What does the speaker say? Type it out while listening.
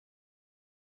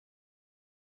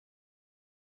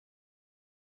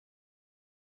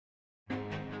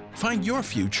Find your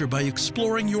future by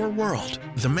exploring your world.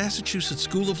 The Massachusetts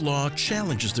School of Law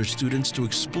challenges their students to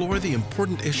explore the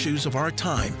important issues of our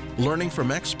time, learning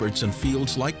from experts in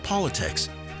fields like politics,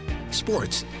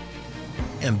 sports,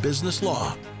 and business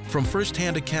law. From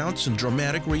first-hand accounts and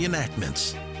dramatic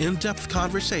reenactments, in-depth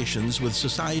conversations with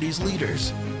society's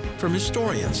leaders, from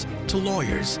historians to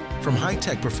lawyers, from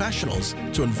high-tech professionals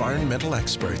to environmental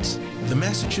experts. The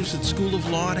Massachusetts School of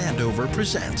Law at Andover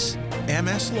presents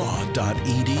mslaw.edu.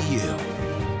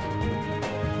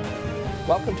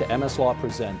 Welcome to MS Law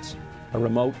Presents, a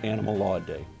remote animal law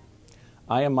day.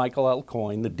 I am Michael L.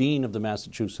 Coyne, the Dean of the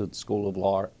Massachusetts School of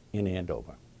Law in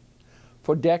Andover.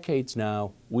 For decades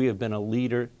now, we have been a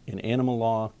leader in animal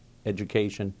law,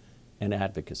 education, and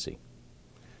advocacy.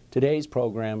 Today's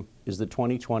program is the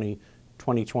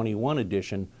 2020-2021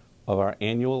 edition of our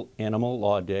annual Animal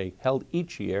Law Day held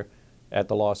each year at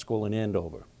the Law School in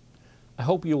Andover. I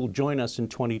hope you will join us in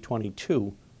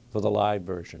 2022 for the live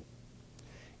version.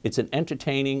 It's an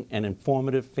entertaining and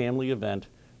informative family event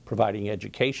providing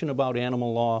education about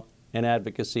animal law and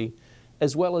advocacy,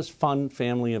 as well as fun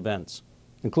family events,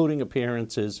 including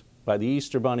appearances by the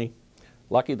Easter Bunny,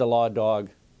 Lucky the Law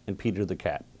Dog, and Peter the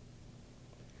Cat.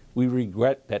 We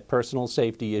regret that personal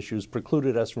safety issues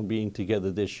precluded us from being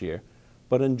together this year,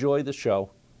 but enjoy the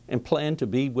show and plan to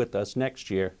be with us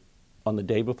next year on the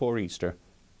day before Easter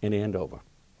in Andover.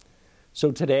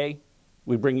 So today,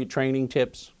 we bring you training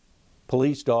tips,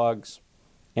 police dogs,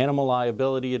 animal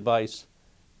liability advice,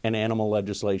 and animal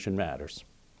legislation matters.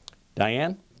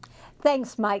 Diane?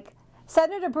 Thanks, Mike.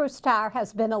 Senator Bruce Tarr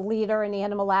has been a leader in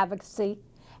animal advocacy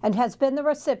and has been the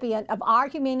recipient of our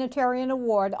Humanitarian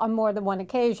Award on more than one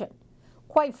occasion.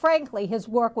 Quite frankly, his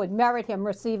work would merit him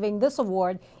receiving this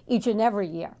award each and every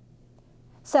year.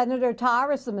 Senator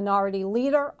Tarr is the minority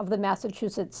leader of the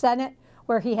Massachusetts Senate,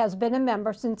 where he has been a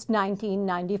member since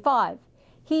 1995.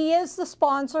 He is the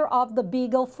sponsor of the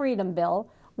Beagle Freedom Bill,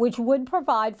 which would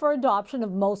provide for adoption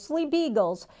of mostly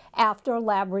beagles after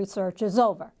lab research is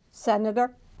over.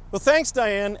 Senator? Well, thanks,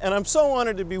 Diane, and I'm so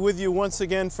honored to be with you once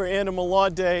again for Animal Law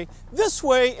Day, this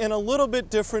way in a little bit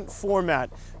different format.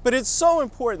 But it's so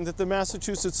important that the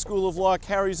Massachusetts School of Law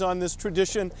carries on this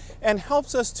tradition and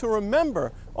helps us to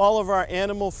remember all of our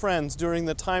animal friends during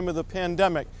the time of the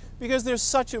pandemic, because they're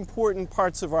such important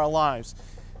parts of our lives.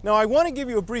 Now, I want to give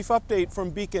you a brief update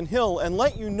from Beacon Hill and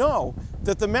let you know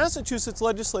that the Massachusetts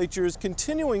legislature is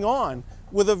continuing on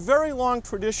with a very long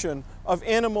tradition of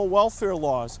animal welfare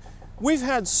laws. We've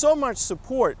had so much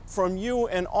support from you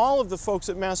and all of the folks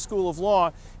at Mass School of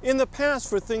Law in the past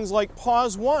for things like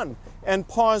Pause 1 and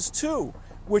Pause 2,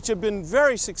 which have been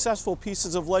very successful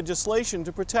pieces of legislation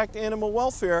to protect animal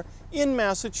welfare in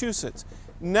Massachusetts.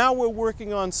 Now we're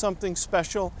working on something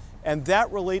special, and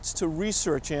that relates to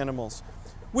research animals.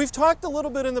 We've talked a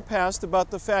little bit in the past about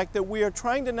the fact that we are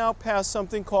trying to now pass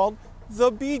something called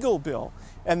the Beagle Bill,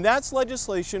 and that's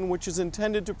legislation which is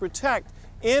intended to protect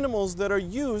animals that are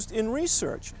used in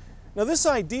research. Now, this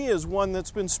idea is one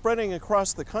that's been spreading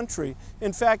across the country.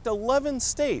 In fact, 11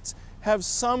 states have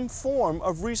some form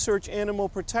of research animal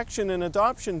protection and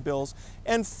adoption bills,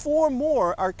 and 4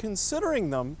 more are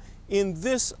considering them in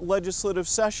this legislative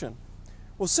session.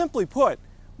 Well, simply put,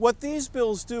 what these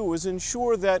bills do is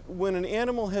ensure that when an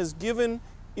animal has given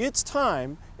its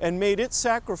time and made its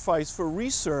sacrifice for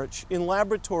research in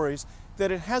laboratories,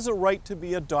 that it has a right to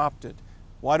be adopted.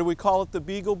 Why do we call it the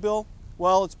Beagle Bill?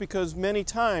 Well, it's because many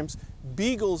times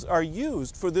beagles are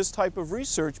used for this type of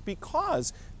research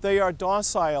because they are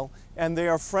docile and they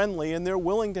are friendly and they're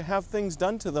willing to have things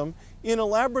done to them in a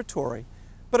laboratory.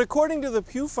 But according to the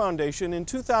Pew Foundation, in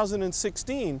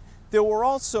 2016, there were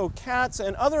also cats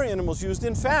and other animals used.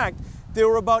 In fact, there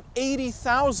were about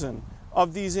 80,000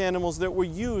 of these animals that were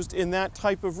used in that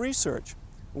type of research.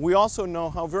 We also know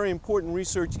how very important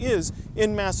research is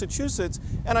in Massachusetts,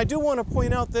 and I do want to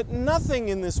point out that nothing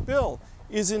in this bill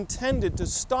is intended to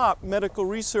stop medical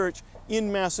research in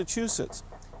Massachusetts.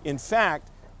 In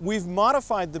fact, we've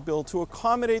modified the bill to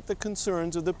accommodate the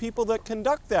concerns of the people that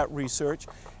conduct that research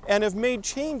and have made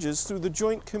changes through the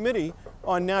Joint Committee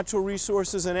on Natural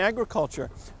Resources and Agriculture.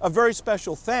 A very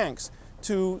special thanks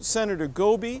to Senator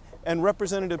Goby and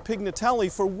Representative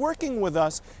Pignatelli for working with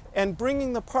us and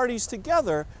bringing the parties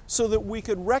together so that we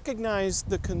could recognize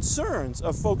the concerns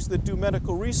of folks that do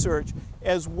medical research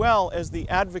as well as the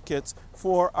advocates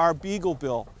for our Beagle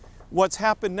Bill. What's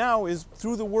happened now is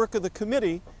through the work of the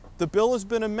committee, the bill has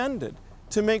been amended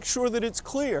to make sure that it's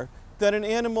clear that an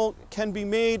animal can be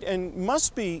made and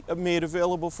must be made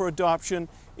available for adoption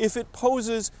if it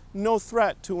poses no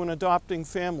threat to an adopting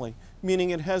family. meaning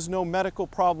it has no medical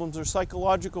problems or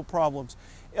psychological problems.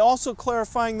 Also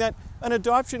clarifying that an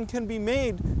adoption can be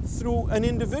made through an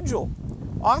individual.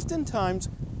 Oftentimes,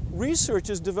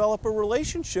 researchers develop a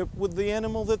relationship with the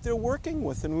animal that they're working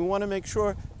with, and we want to make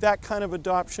sure that kind of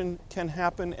adoption can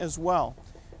happen as well.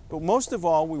 But most of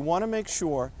all, we want to make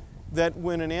sure that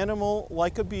when an animal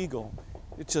like a beagle,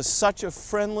 it's just such a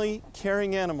friendly,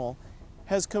 caring animal,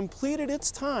 has completed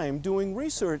its time doing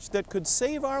research that could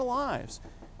save our lives,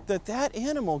 that that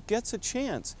animal gets a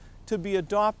chance to be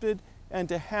adopted and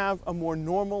to have a more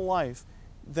normal life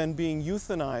than being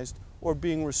euthanized or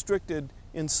being restricted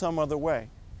in some other way.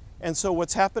 And so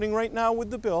what's happening right now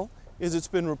with the bill is it's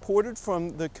been reported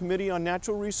from the Committee on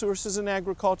Natural Resources and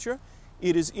Agriculture.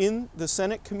 It is in the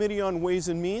Senate Committee on Ways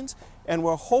and Means, and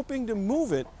we're hoping to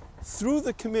move it through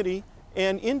the committee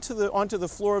and onto the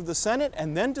floor of the Senate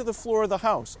and then to the floor of the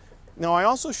House. Now, I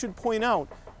also should point out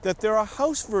that there are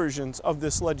House versions of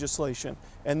this legislation,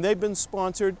 and they've been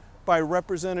sponsored by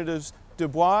Representatives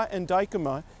Dubois and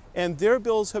Dykema, and their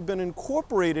bills have been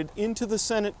incorporated into the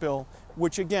Senate bill,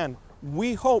 which again,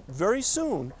 we hope very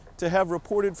soon to have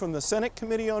reported from the Senate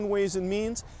Committee on Ways and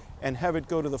Means and have it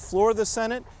go to the floor of the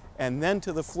Senate and then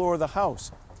to the floor of the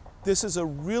House. This is a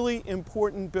really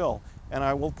important bill, and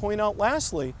I will point out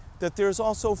lastly that there's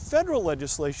also federal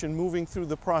legislation moving through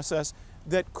the process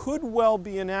that could well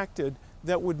be enacted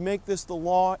that would make this the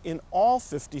law in all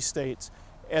 50 states,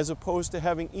 as opposed to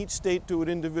having each state do it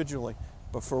individually.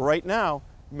 But for right now,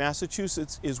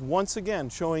 Massachusetts is once again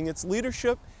showing its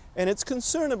leadership and its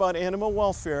concern about animal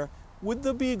welfare with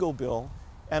the Beagle Bill.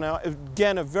 And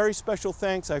again, a very special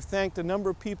thanks. I've thanked a number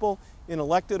of people in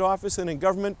elected office and in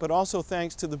government, but also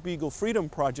thanks to the Beagle Freedom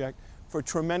Project for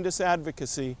tremendous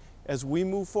advocacy as we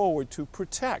move forward to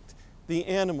protect the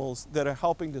animals that are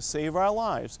helping to save our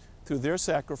lives through their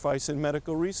sacrifice in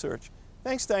medical research.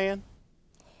 Thanks, Diane.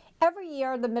 Every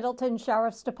year, the Middleton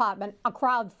Sheriff's Department, a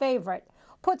crowd favorite,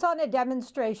 puts on a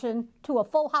demonstration to a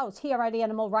full house here at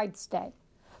Animal Rights Day.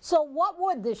 So what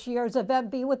would this year's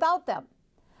event be without them?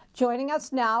 Joining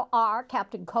us now are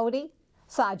Captain Cody,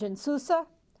 Sergeant Sousa,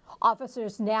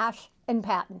 Officers Nash and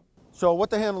Patton. So what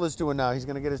the handler's doing now, he's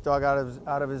going to get his dog out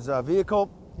of his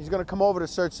vehicle. He's going to come over to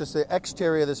search the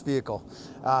exterior of this vehicle.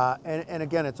 And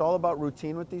again, it's all about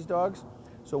routine with these dogs.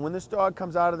 So when this dog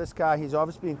comes out of this car, he's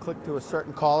obviously being clicked to a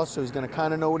certain collar, so he's going to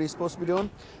kind of know what he's supposed to be doing.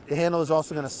 The handler is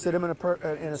also going to sit him in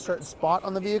a certain spot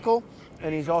on the vehicle,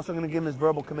 and he's also going to give him his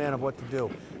verbal command of what to do.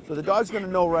 So the dog's going to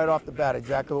know right off the bat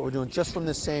exactly what we're doing, just from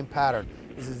this same pattern.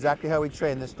 This is exactly how we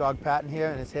train. This dog, Patton here,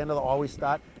 and his handler always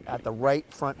start at the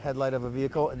right front headlight of a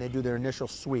vehicle, and they do their initial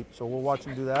sweep. So we'll watch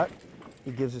him do that.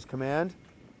 He gives his command.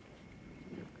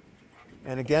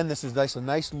 And again, this is a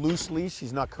nice loose leash.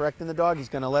 He's not correcting the dog. He's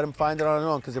going to let him find it on his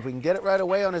own, because if we can get it right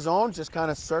away on his own, just kind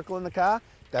of circling the car,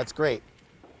 that's great.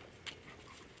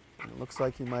 And it looks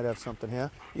like he might have something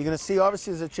here. You're going to see,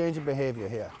 obviously, there's a change in behavior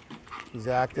here. He's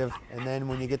active, and then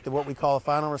when you get to what we call a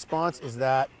final response, is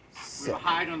that sit.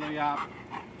 Hide on the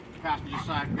passenger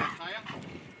side of the tire.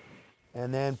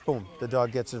 And then, boom, the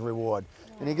dog gets his reward.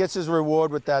 And he gets his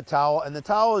reward with that towel. And the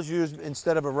towel is used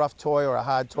instead of a rough toy or a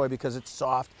hard toy because it's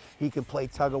soft. He can play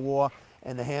tug of war,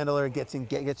 and the handler gets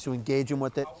to engage him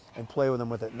with it and play with him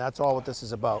with it. And that's all what this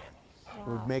is about.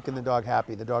 We're making the dog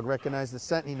happy. The dog recognizes the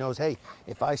scent, and he knows, hey,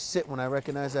 if I sit when I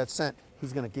recognize that scent,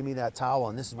 he's going to give me that towel,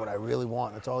 and this is what I really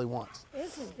want. That's all he wants.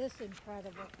 Isn't this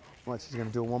incredible? Once he's going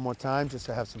to do it one more time just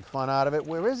to have some fun out of it.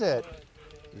 Where is it?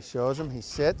 He shows him. He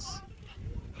sits.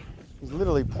 He's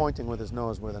literally pointing with his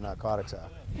nose where the narcotics are.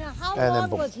 Now, how long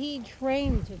was he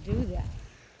trained to do that?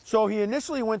 So he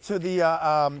initially went to the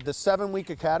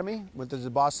 7-week academy, went to the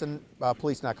Boston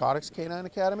Police Narcotics Canine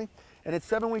Academy, and it's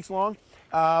 7 weeks long.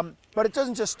 But it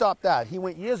doesn't just stop that. He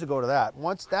went years ago to that.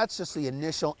 Once that's just the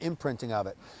initial imprinting of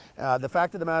it. The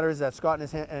fact of the matter is that Scott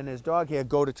and his dog here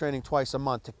go to training twice a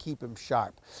month to keep him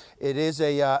sharp. It's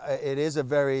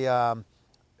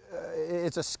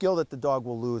a skill that the dog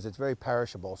will lose. It's very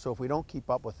perishable. So if we don't keep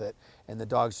up with it, and the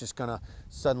dog's just gonna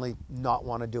suddenly not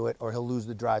want to do it, or he'll lose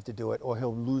the drive to do it, or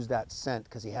he'll lose that scent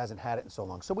because he hasn't had it in so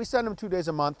long. So we send him 2 days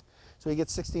a month. So he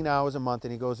gets 16 hours a month,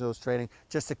 and he goes to those training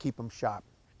just to keep him sharp.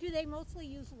 Do they mostly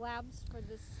use labs for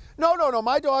this? No.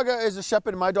 My dog is a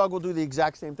shepherd, and my dog will do the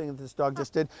exact same thing that this dog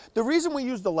just did. The reason we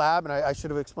use the lab, and I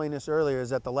should have explained this earlier,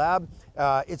 is that the lab,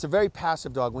 it's a very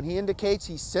passive dog. When he indicates,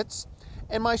 he sits.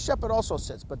 And my shepherd also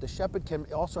sits, but the shepherd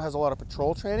also has a lot of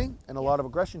patrol training and a lot of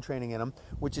aggression training in him,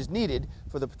 which is needed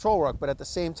for the patrol work. But at the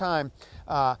same time,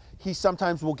 he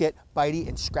sometimes will get bitey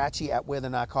and scratchy at where the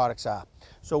narcotics are.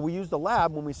 So we use the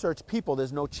lab when we search people.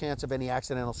 There's no chance of any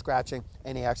accidental scratching,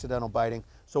 any accidental biting.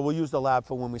 So we'll use the lab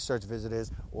for when we search visitors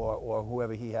or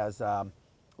whoever he has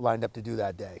lined up to do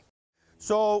that day.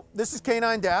 So this is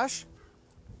K9 Dash.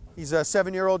 He's a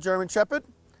 7-year-old German Shepherd.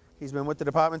 He's been with the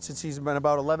department since he's been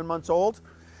about 11 months old.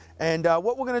 And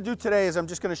what we're going to do today is I'm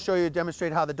just going to show you,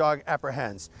 demonstrate how the dog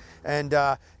apprehends. And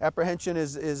apprehension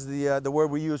is the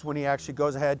word we use when he actually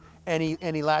goes ahead and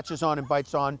he latches on and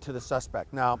bites on to the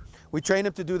suspect. Now, we train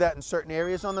him to do that in certain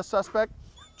areas on the suspect.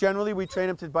 Generally, we train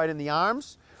him to bite in the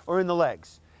arms or in the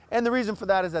legs. And the reason for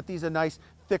that is that these are nice,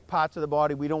 thick parts of the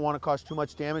body. We don't want to cause too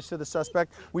much damage to the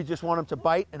suspect. We just want him to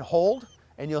bite and hold.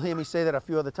 And you'll hear me say that a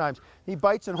few other times. He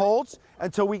bites and holds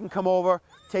until we can come over,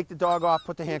 take the dog off,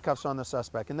 put the handcuffs on the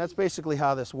suspect. And that's basically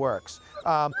how this works.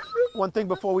 One thing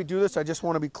before we do this, I just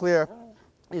want to be clear,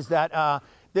 is that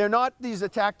they're not these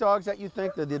attack dogs that you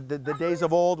think, the days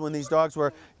of old when these dogs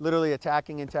were literally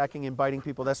attacking and biting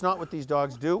people. That's not what these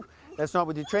dogs do. That's not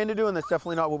what they're trained to do, and that's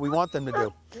definitely not what we want them to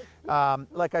do.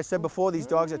 Like I said before, these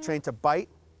dogs are trained to bite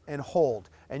and hold.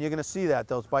 And you're going to see that.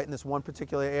 They'll bite in this one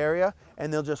particular area,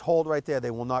 and they'll just hold right there.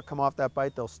 They will not come off that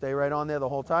bite. They'll stay right on there the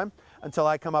whole time until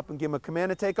I come up and give them a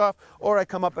command to take off, or I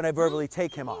come up and I verbally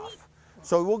take him off.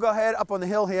 So we'll go ahead up on the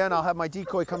hill here, and I'll have my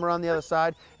decoy come around the other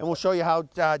side, and we'll show you how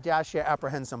Dash here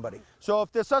apprehends somebody. So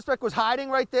if the suspect was hiding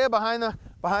right there behind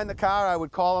the car, I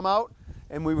would call him out,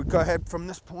 and we would go ahead from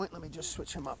this point. Let me just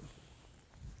switch him up.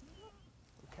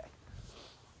 Okay.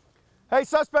 Hey,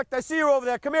 suspect, I see you over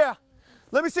there. Come here.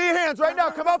 Let me see your hands right now.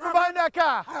 Come out from behind that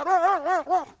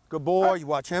car. Good boy. You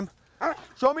watch him.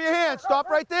 Show me your hands. Stop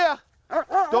right there.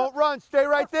 Don't run. Stay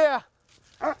right there.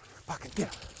 Bucket,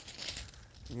 get him.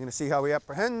 You're going to see how he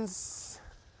apprehends.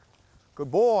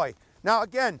 Good boy. Now,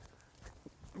 again,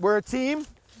 we're a team.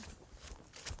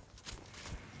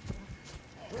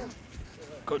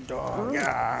 Good dog.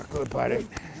 Yeah, good buddy.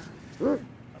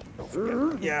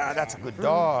 Yeah, that's a good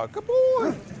dog. Good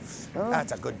boy.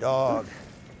 That's a good dog.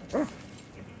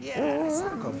 Yes,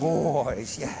 good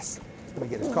boys, yes. Let me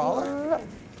get his collar.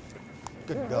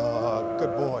 Good dog,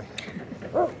 good boy.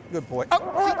 Good boy.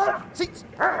 Oh, seats,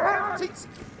 seats, seats,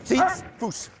 seats,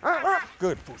 Foos.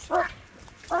 Good, Foos.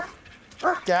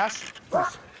 Dash,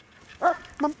 Foos.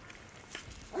 Mom.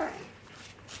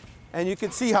 And you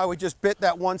can see how he just bit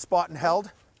that one spot and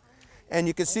held. And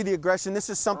you can see the aggression.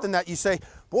 This is something that you say,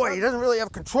 boy, he doesn't really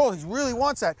have control. He really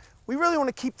wants that. We really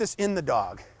want to keep this in the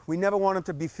dog. We never want him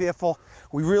to be fearful.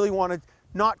 We really want to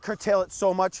not curtail it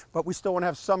so much, but we still want to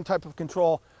have some type of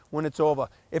control when it's over.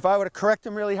 If I were to correct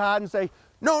him really hard and say,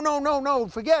 no, no, no, no,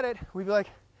 forget it, we'd be like,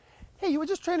 hey, you were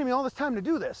just training me all this time to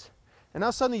do this, and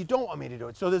now suddenly you don't want me to do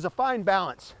it. So there's a fine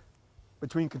balance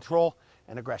between control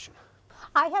and aggression.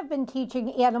 I have been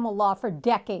teaching animal law for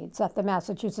decades at the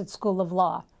Massachusetts School of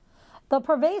Law. The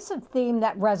pervasive theme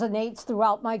that resonates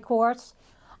throughout my course: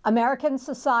 American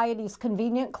society's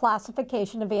convenient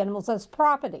classification of animals as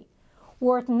property,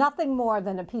 worth nothing more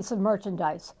than a piece of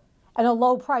merchandise, and a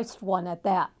low-priced one at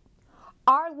that.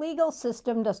 Our legal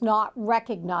system does not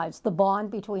recognize the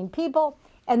bond between people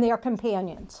and their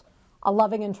companions, a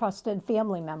loving and trusted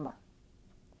family member.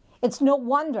 It's no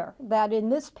wonder that in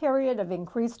this period of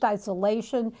increased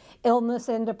isolation, illness,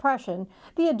 and depression,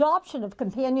 the adoption of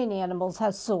companion animals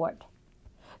has soared.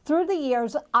 Through the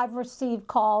years, I've received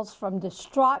calls from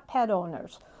distraught pet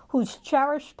owners whose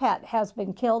cherished pet has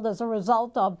been killed as a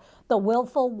result of the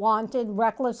willful, wanton,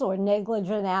 reckless, or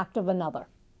negligent act of another.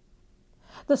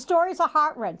 The stories are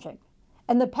heart-wrenching,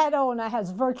 and the pet owner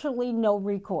has virtually no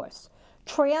recourse,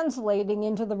 translating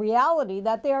into the reality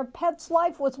that their pet's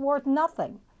life was worth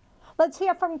nothing. Let's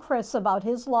hear from Chris about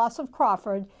his loss of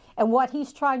Crawford and what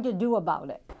he's trying to do about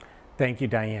it. Thank you,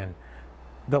 Diane.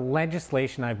 The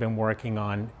legislation I've been working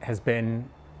on has been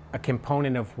a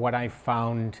component of what I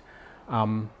found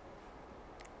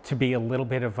to be a little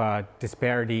bit of a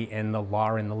disparity in the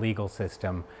law and the legal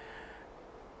system.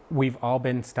 We've all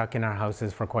been stuck in our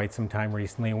houses for quite some time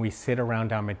recently, and we sit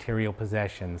around our material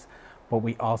possessions, but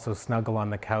we also snuggle on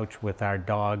the couch with our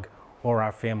dog or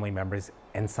our family members,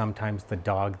 and sometimes the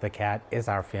dog, the cat, is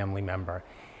our family member.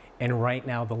 And right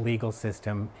now the legal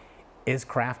system is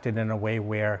crafted in a way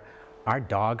where our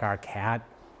dog, our cat,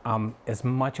 as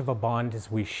much of a bond as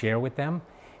we share with them,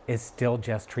 is still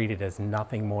just treated as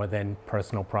nothing more than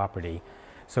personal property.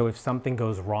 So if something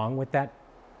goes wrong with that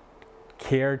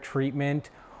care,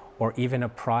 treatment, or even a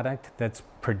product that's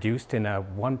produced in a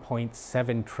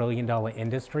 $1.7 trillion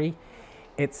industry,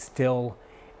 it still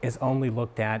is only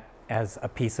looked at as a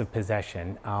piece of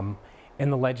possession. And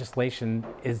the legislation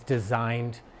is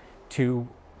designed to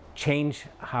change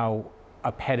how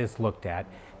a pet is looked at,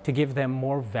 to give them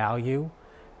more value,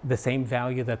 the same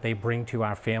value that they bring to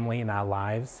our family and our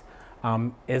lives,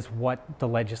 is what the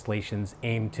legislation's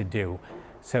aim to do.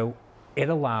 So it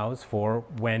allows for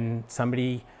when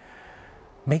somebody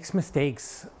makes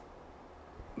mistakes,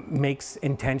 makes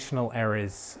intentional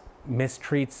errors,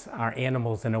 mistreats our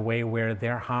animals in a way where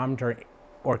they're harmed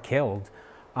or killed,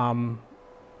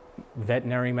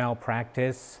 veterinary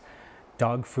malpractice,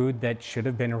 dog food that should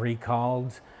have been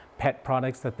recalled, pet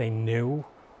products that they knew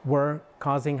were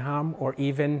causing harm, or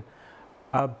even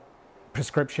a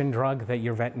prescription drug that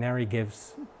your veterinary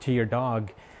gives to your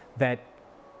dog that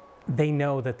they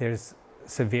know that there's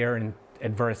severe and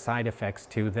adverse side effects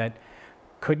to that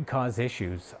could cause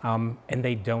issues, and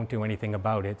they don't do anything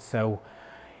about it. So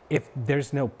if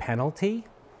there's no penalty,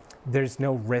 there's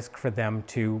no risk for them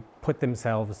to put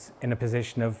themselves in a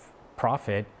position of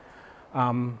profit.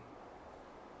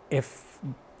 If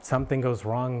something goes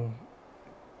wrong,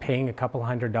 paying a couple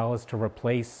 $100s to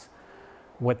replace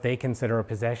what they consider a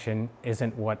possession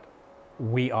isn't what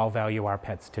we all value our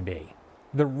pets to be.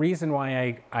 The reason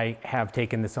why I have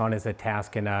taken this on as a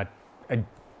task and a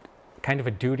kind of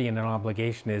a duty and an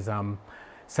obligation is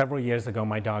several years ago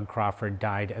my dog Crawford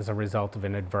died as a result of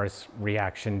an adverse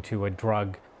reaction to a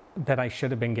drug that I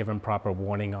should have been given proper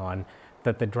warning on,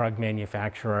 that the drug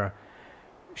manufacturer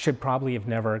should probably have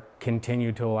never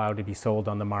continued to allow to be sold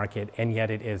on the market, and yet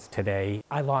it is today.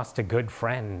 I lost a good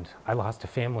friend. I lost a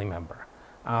family member.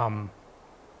 I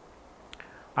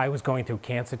was going through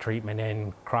cancer treatment,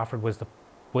 and Crawford was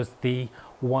the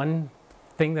one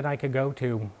thing that I could go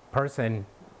to, person,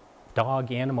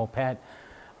 dog, animal, pet,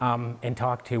 and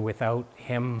talk to without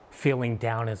him feeling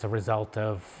down as a result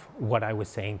of what I was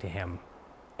saying to him.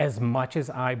 As much as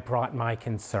I brought my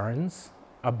concerns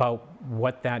about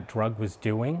what that drug was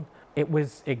doing, it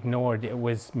was ignored, it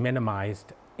was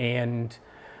minimized, and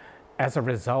as a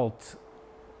result,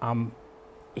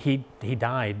 he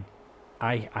died.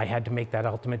 I had to make that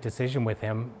ultimate decision with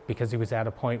him because he was at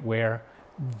a point where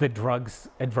the drug's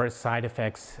adverse side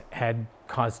effects had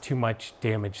caused too much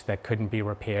damage that couldn't be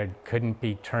repaired, couldn't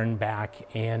be turned back,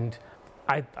 and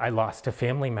I lost a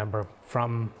family member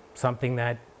from something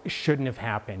that shouldn't have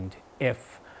happened.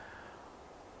 If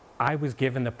I was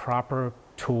given the proper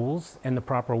tools and the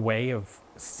proper way of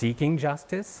seeking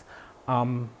justice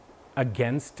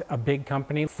against a big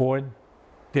company for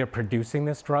their producing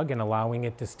this drug and allowing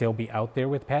it to still be out there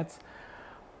with pets,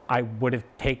 I would have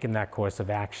taken that course of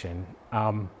action.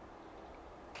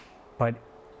 But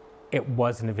it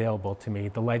wasn't available to me.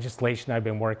 The legislation I've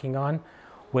been working on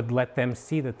would let them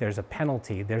see that there's a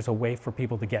penalty, there's a way for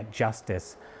people to get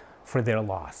justice for their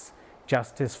loss,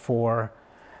 justice for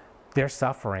their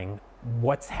suffering.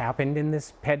 What's happened in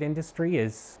this pet industry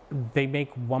is they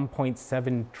make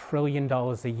 $1.7 trillion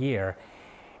a year,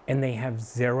 and they have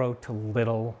zero to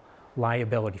little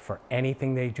liability for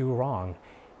anything they do wrong.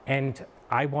 And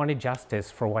I wanted justice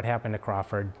for what happened to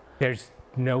Crawford. There's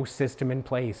no system in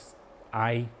place.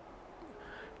 I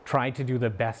tried to do the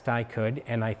best I could,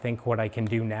 and I think what I can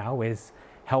do now is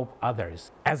help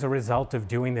others. As a result of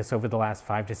doing this over the last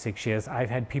 5 to 6 years, I've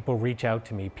had people reach out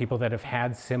to me, people that have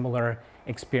had similar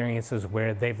experiences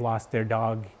where they've lost their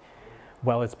dog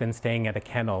while it's been staying at a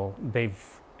kennel. They've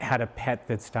had a pet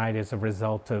that's died as a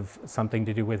result of something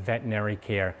to do with veterinary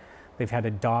care. They've had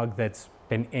a dog that's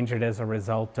been injured as a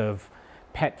result of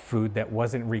pet food that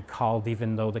wasn't recalled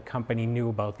even though the company knew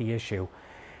about the issue.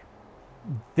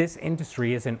 This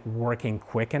industry isn't working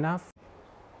quick enough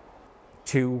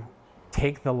to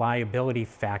take the liability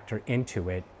factor into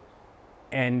it,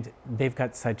 and they've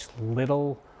got such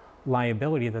little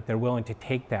liability that they're willing to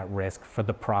take that risk for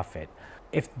the profit.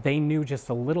 If they knew just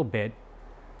a little bit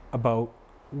about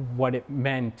what it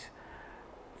meant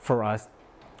for us,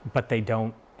 but they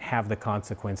don't have the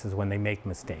consequences when they make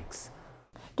mistakes.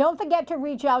 Don't forget to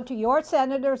reach out to your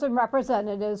senators and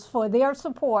representatives for their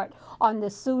support on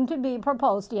this soon-to-be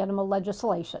proposed animal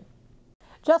legislation.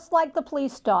 Just like the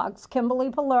police dogs,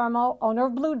 Kimberly Palermo, owner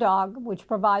of Blue Dog, which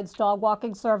provides dog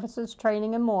walking services,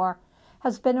 training, and more,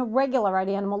 has been a regular at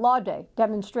Animal Law Day,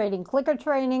 demonstrating clicker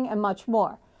training and much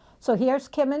more. So here's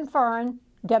Kim and Fern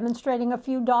demonstrating a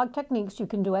few dog techniques you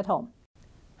can do at home.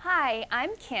 Hi,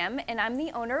 I'm Kim, and I'm the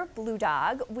owner of Blue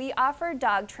Dog. We offer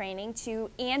dog training to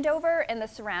Andover and the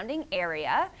surrounding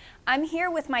area. I'm here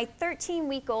with my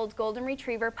 13-week-old Golden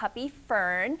Retriever puppy,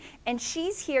 Fern, and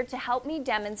she's here to help me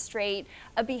demonstrate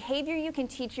a behavior you can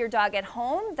teach your dog at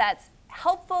home that's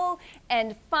helpful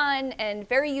and fun and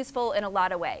very useful in a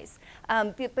lot of ways.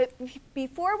 But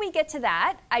before we get to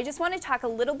that, I just want to talk a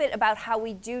little bit about how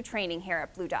we do training here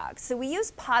at Blue Dog. So we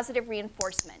use positive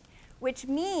reinforcement, which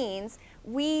means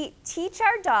we teach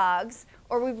our dogs,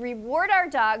 or we reward our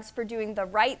dogs for doing the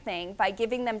right thing by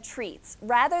giving them treats,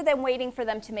 rather than waiting for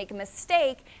them to make a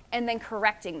mistake and then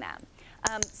correcting them.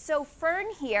 So Fern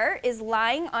here is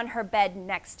lying on her bed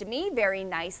next to me very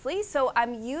nicely, so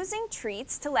I'm using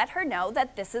treats to let her know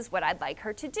that this is what I'd like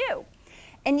her to do.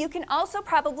 And you can also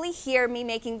probably hear me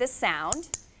making this sound.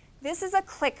 This is a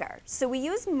clicker, so we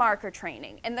use marker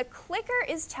training, and the clicker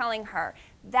is telling her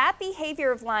that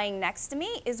behavior of lying next to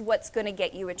me is what's going to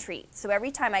get you a treat. So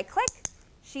every time I click,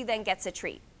 she then gets a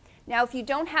treat. Now, if you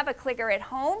don't have a clicker at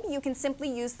home, you can simply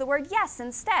use the word yes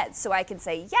instead. So I can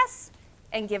say yes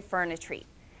and give Fern a treat.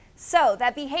 So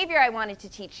that behavior I wanted to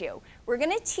teach you, we're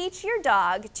going to teach your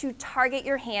dog to target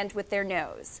your hand with their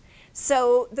nose.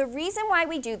 So the reason why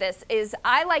we do this is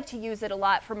I like to use it a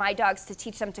lot for my dogs to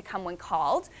teach them to come when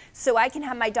called. So I can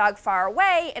have my dog far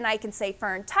away and I can say,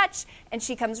 Fern, touch, and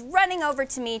she comes running over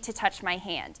to me to touch my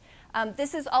hand.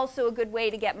 This is also a good way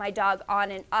to get my dog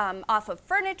on and off of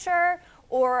furniture,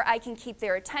 or I can keep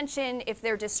their attention. If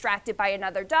they're distracted by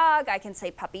another dog, I can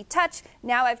say puppy touch.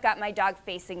 Now I've got my dog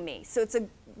facing me. So it's a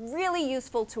really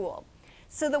useful tool.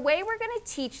 So the way we're going to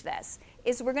teach this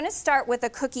is we're going to start with a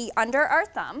cookie under our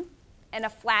thumb and a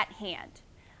flat hand.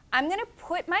 I'm going to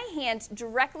put my hand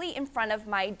directly in front of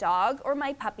my dog or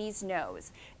my puppy's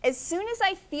nose. As soon as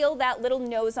I feel that little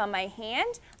nose on my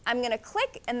hand, I'm going to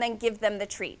click and then give them the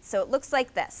treat. So it looks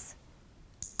like this.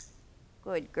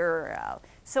 Good girl.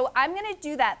 So I'm going to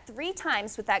do that 3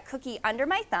 times with that cookie under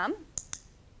my thumb.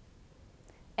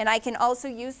 And I can also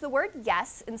use the word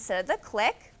yes instead of the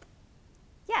click.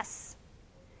 Yes.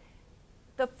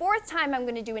 The 4th time I'm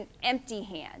going to do an empty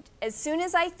hand. As soon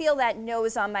as I feel that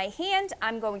nose on my hand,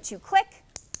 I'm going to click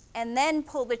and then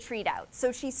pull the treat out.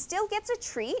 So she still gets a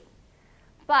treat,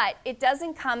 but it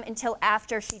doesn't come until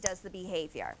after she does the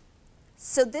behavior.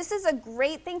 So this is a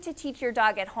great thing to teach your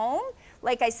dog at home.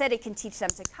 Like I said, it can teach them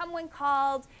to come when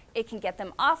called, it can get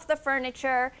them off the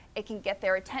furniture, it can get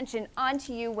their attention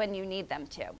onto you when you need them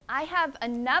to. I have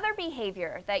another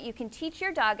behavior that you can teach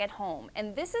your dog at home,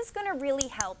 and this is going to really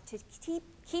help to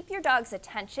keep your dog's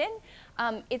attention.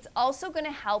 It's also going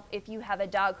to help if you have a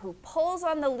dog who pulls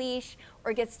on the leash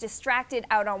or gets distracted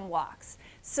out on walks.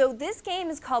 So this game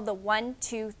is called the 1,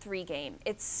 2, 3 game.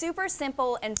 It's super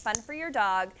simple and fun for your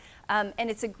dog, and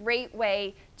it's a great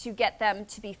way to get them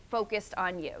to be focused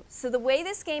on you. So the way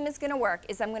this game is going to work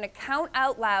is I'm going to count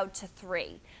out loud to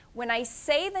 3. When I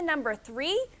say the number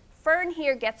 3, Fern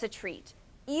here gets a treat.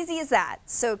 Easy as that.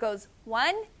 So it goes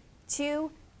 1,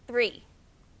 2, 3.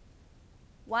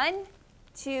 1,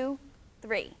 2,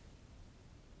 3.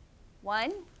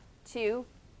 1, 2,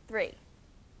 3.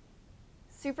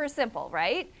 Super simple,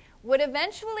 right? What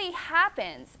eventually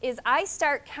happens is I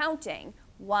start counting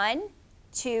 1,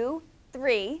 2,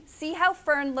 3. See how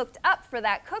Fern looked up for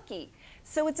that cookie?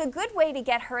 So it's a good way to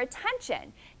get her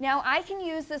attention. Now I can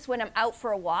use this when I'm out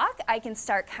for a walk. I can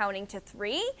start counting to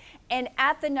 3, and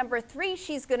at the number 3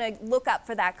 she's going to look up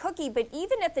for that cookie, but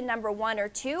even at the number 1 or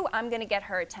 2 I'm going to get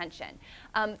her attention.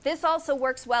 This also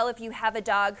works well if you have a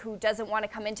dog who doesn't want to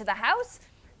come into the house.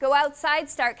 Go outside,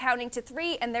 start counting to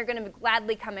 3, and they're going to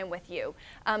gladly come in with you.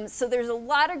 So there's a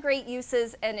lot of great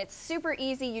uses, and it's super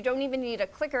easy. You don't even need a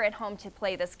clicker at home to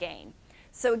play this game.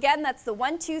 So again, that's the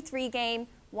 1, 2, 3 game.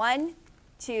 1,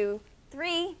 2,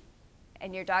 3,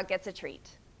 and your dog gets a treat.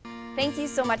 Thank you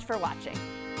so much for watching.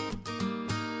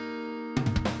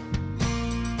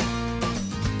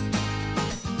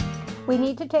 We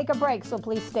need to take a break, so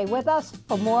please stay with us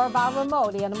for more of our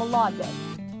remote Animal Law Day.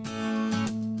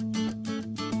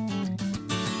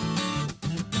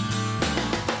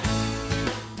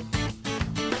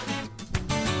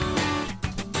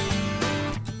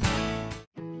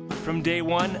 From day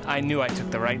one, I knew I took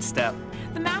the right step.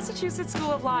 The Massachusetts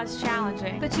School of Law is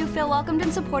challenging, but you feel welcomed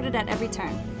and supported at every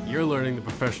turn. You're learning the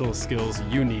professional skills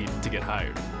you need to get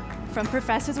hired. From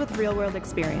professors with real-world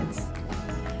experience.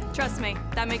 Trust me,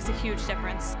 that makes a huge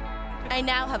difference. I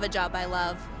now have a job I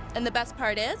love, and the best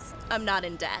part is, I'm not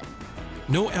in debt.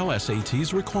 No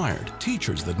LSATs required.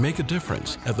 Teachers that make a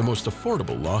difference at the most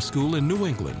affordable law school in New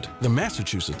England, the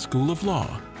Massachusetts School of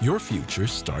Law. Your future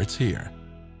starts here.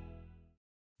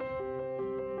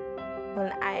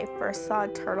 When I first saw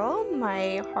Turtle,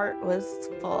 my heart was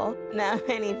full. Now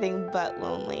anything but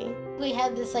lonely. We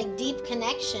had this deep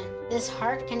connection, this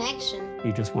heart connection.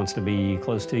 He just wants to be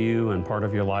close to you and part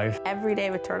of your life. Every day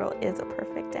with Turtle is a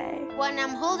perfect day. When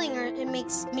I'm holding her, it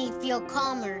makes me feel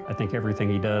calmer. I think everything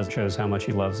he does shows how much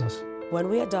he loves us. When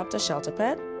we adopt a shelter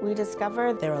pet, we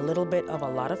discover they're a little bit of a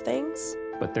lot of things.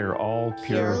 But they're all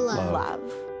pure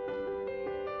love.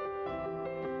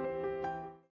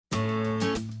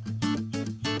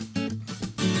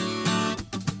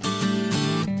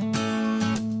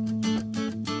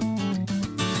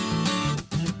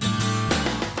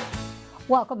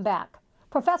 Welcome back.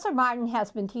 Professor Martin has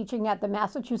been teaching at the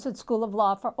Massachusetts School of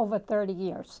Law for over 30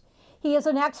 years. He is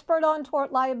an expert on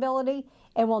tort liability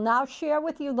and will now share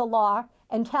with you the law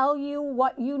and tell you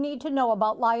what you need to know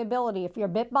about liability if you're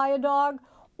bit by a dog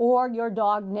or your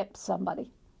dog nips somebody.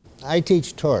 I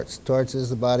teach torts. Torts is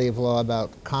the body of law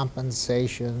about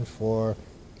compensation for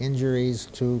injuries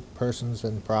to persons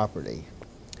and property.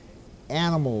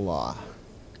 Animal law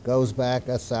goes back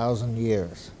 1,000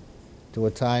 years to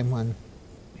a time when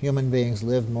human beings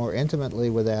lived more intimately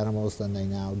with animals than they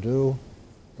now do.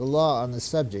 The law on the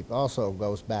subject also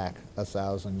goes back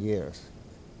 1,000 years,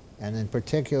 and in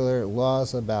particular,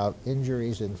 laws about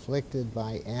injuries inflicted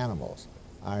by animals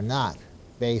are not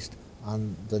based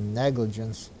on the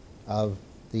negligence of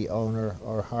the owner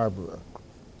or harborer.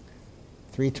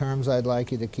 3 terms I'd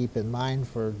like you to keep in mind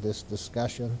for this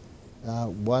discussion.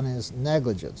 One is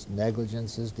negligence.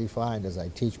 Negligence is defined, as I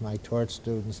teach my tort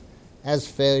students, as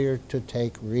failure to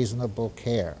take reasonable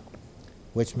care,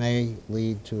 which may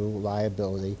lead to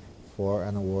liability for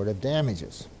an award of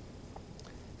damages.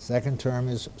 Second term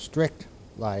is strict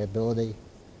liability.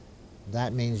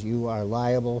 That means you are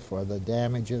liable for the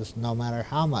damages no matter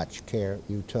how much care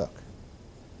you took.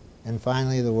 And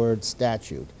finally, the word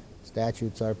statute.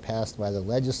 Statutes are passed by the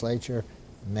legislature,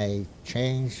 may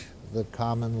change the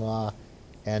common law,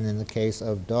 and in the case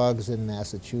of dogs in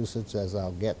Massachusetts, as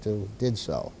I'll get to, did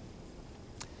so.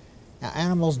 Now,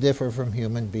 animals differ from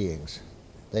human beings.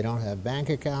 They don't have bank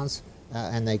accounts,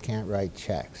 and they can't write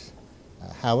checks.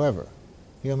 However,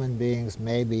 human beings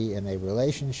may be in a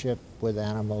relationship with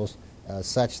animals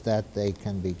such that they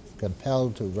can be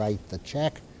compelled to write the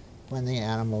check when the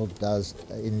animal does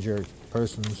injure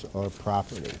persons or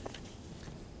property.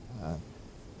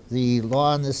 The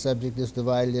law on this subject is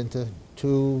divided into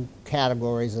 2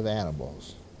 categories of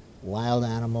animals: wild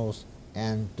animals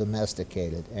and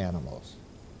domesticated animals.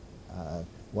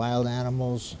 Wild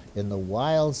animals in the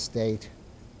wild state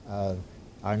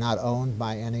are not owned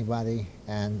by anybody,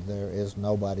 and there is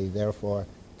nobody, therefore,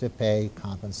 to pay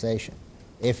compensation.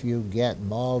 If you get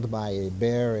mauled by a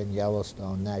bear in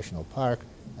Yellowstone National Park,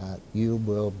 you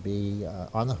will be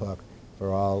on the hook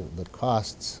for all the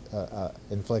costs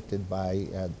inflicted by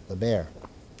the bear.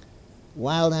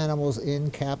 Wild animals in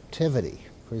captivity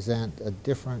present a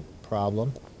different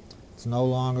problem. It's no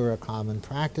longer a common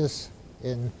practice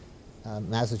in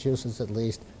Massachusetts, at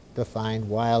least, to find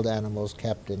wild animals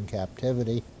kept in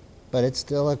captivity, but it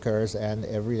still occurs, and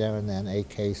every now and then a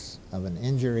case of an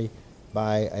injury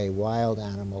by a wild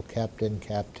animal kept in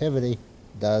captivity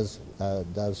does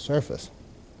surface.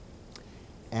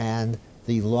 And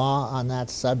the law on that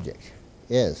subject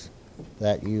is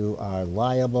that you are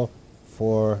liable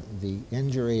for the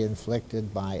injury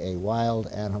inflicted by a wild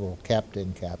animal kept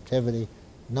in captivity,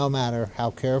 no matter how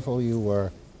careful you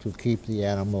were to keep the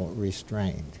animal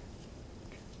restrained.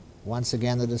 Once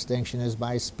again, the distinction is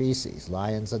by species.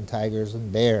 Lions and tigers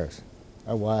and bears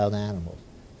are wild animals.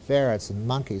 Ferrets and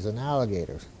monkeys and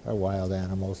alligators are wild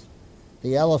animals.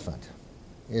 The elephant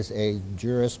is a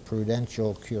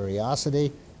jurisprudential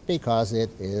curiosity because it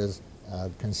is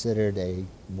considered a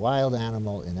wild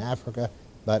animal in Africa,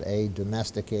 but a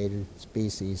domesticated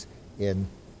species in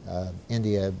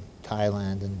India,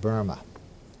 Thailand, and Burma.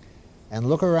 And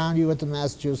look around you at the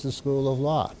Massachusetts School of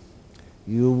Law.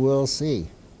 You will see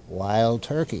wild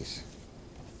turkeys.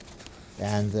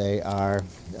 And they are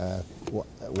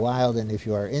wild, and if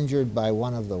you are injured by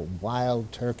one of the wild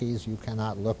turkeys, you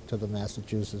cannot look to the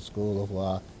Massachusetts School of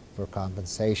Law for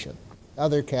compensation.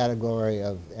 Other category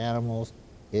of animals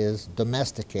is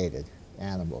domesticated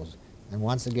animals. And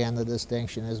once again, the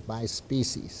distinction is by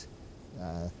species.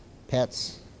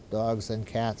 Pets, dogs and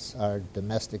cats are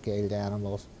domesticated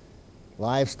animals.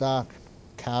 Livestock,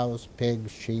 cows,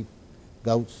 pigs, sheep,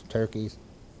 goats, turkeys,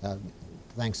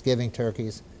 Thanksgiving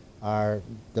turkeys are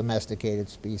domesticated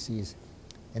species.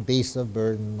 And beasts of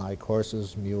burden like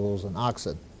horses, mules, and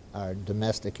oxen are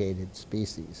domesticated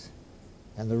species.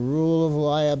 And the rule of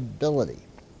liability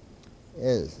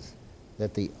is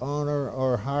that the owner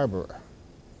or harborer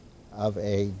of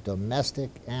a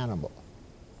domestic animal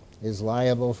is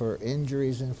liable for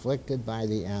injuries inflicted by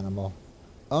the animal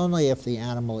only if the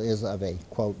animal is of a,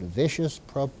 quote, vicious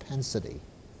propensity.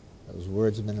 Those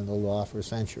words have been in the law for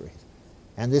centuries.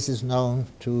 And this is known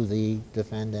to the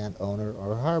defendant, owner,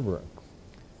 or harborer.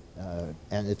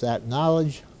 And if that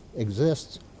knowledge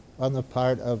exists on the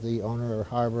part of the owner or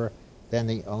harborer, then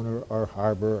the owner or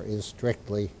harborer is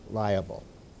strictly liable.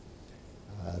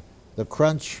 The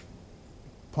crunch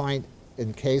point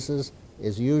in cases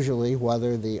is usually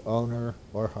whether the owner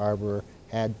or harborer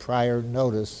had prior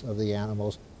notice of the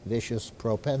animal's vicious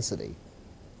propensity.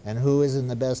 And who is in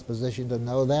the best position to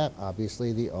know that?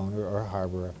 Obviously the owner or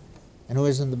harborer. And who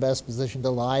is in the best position to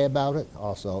lie about it?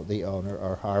 Also the owner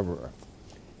or harborer.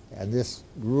 And this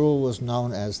rule was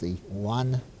known as the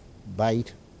one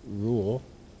bite rule.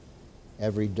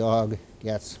 Every dog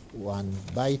gets one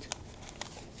bite.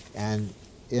 And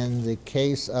in the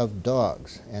case of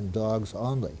dogs, and dogs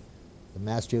only, the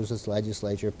Massachusetts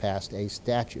legislature passed a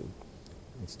statute.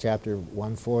 It's Chapter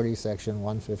 140, Section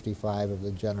 155 of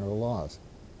the General Laws,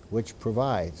 which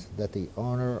provides that the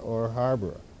owner or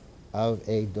harborer of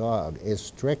a dog is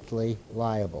strictly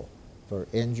liable for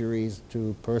injuries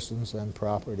to persons and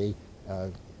property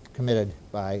committed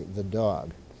by the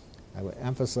dog. I would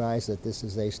emphasize that this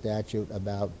is a statute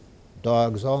about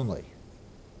dogs only.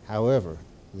 However,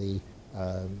 the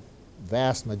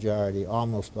vast majority,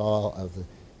 almost all of the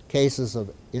cases of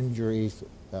injuries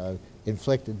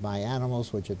inflicted by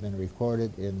animals which have been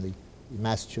recorded in the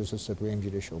Massachusetts Supreme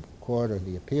Judicial Court or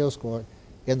the Appeals Court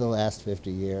in the last 50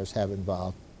 years have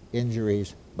involved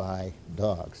injuries by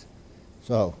dogs.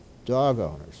 So, dog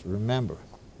owners, remember,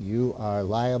 you are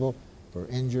liable for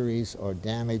injuries or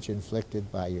damage inflicted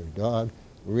by your dog,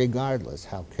 regardless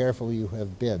how careful you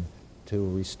have been to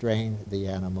restrain the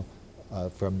animal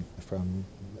from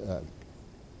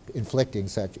inflicting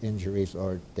such injuries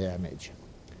or damage.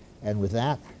 And with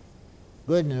that,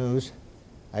 good news.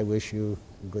 I wish you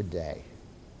a good day.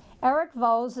 Eric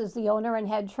Vose is the owner and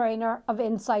head trainer of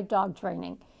Insight Dog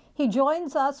Training. He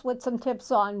joins us with some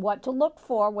tips on what to look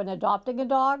for when adopting a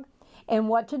dog and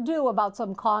what to do about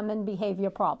some common behavior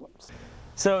problems.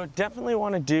 So definitely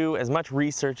want to do as much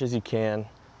research as you can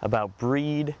about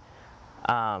breed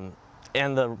and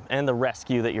the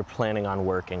rescue that you're planning on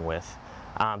working with.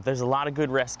 There's a lot of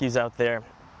good rescues out there.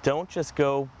 Don't just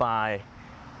go by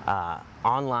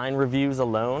online reviews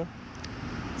alone.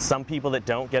 Some people that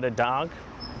don't get a dog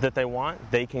that they want,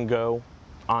 they can go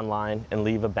online and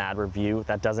leave a bad review.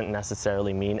 That doesn't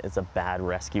necessarily mean it's a bad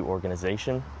rescue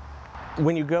organization.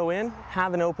 When you go in,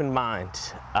 have an open mind.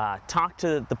 Talk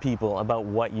to the people about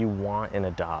what you want in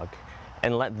a dog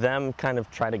and let them kind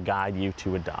of try to guide you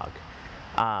to a dog.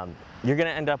 You're going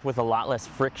to end up with a lot less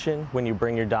friction when you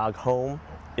bring your dog home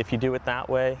if you do it that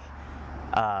way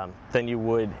than you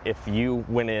would if you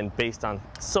went in based on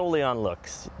solely on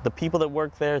looks. The people that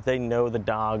work there, they know the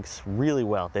dogs really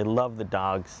well. They love the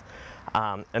dogs.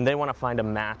 And they want to find a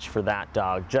match for that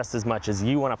dog just as much as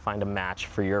you want to find a match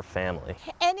for your family.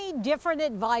 Any different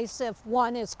advice if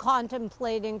one is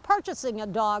contemplating purchasing a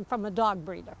dog from a dog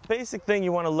breeder? Basic thing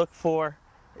you want to look for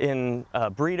in a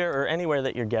breeder or anywhere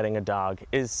that you're getting a dog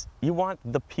is you want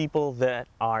the people that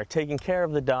are taking care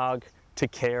of the dog to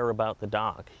care about the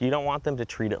dog. You don't want them to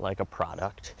treat it like a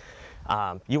product.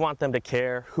 You want them to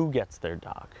care who gets their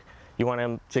dog. You want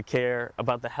them to care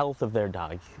about the health of their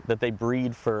dog, that they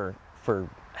breed for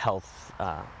health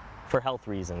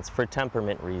reasons, for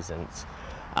temperament reasons.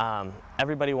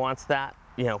 Everybody wants that,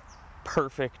 you know,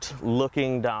 perfect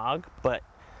looking dog, but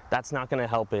that's not going to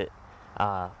help it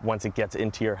once it gets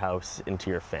into your house, into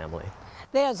your family.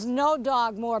 There's no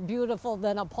dog more beautiful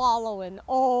than Apollo, and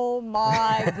oh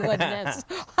my goodness.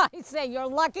 I say you're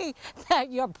lucky that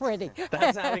you're pretty.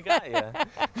 That's how we got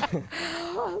you.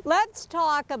 Let's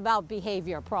talk about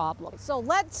behavior problems. So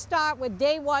let's start with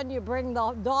day one. You bring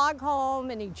the dog home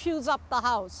and he chews up the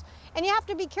house. And you have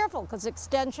to be careful because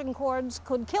extension cords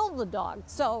could kill the dog.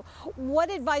 So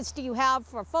what advice do you have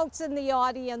for folks in the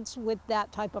audience with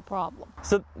that type of problem?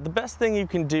 So the best thing you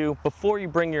can do before you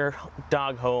bring your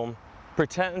dog home,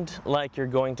 pretend like you're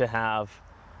going to have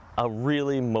a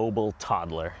really mobile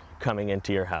toddler coming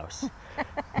into your house.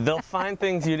 They'll find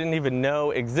things you didn't even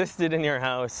know existed in your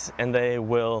house, and they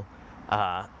will,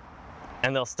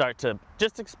 and they'll start to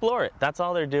just explore it. That's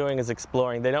all they're doing is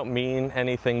exploring. They don't mean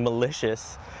anything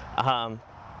malicious,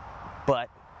 but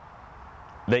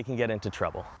they can get into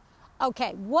trouble.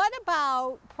 Okay, what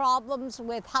about problems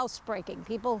with housebreaking?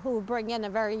 People who bring in a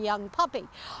very young puppy,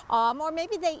 or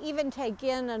maybe they even take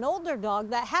in an older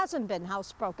dog that hasn't been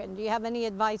housebroken. Do you have any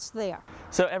advice there?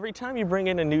 So every time you bring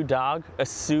in a new dog,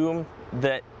 assume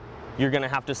that you're going to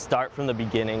have to start from the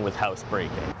beginning with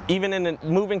housebreaking. Even in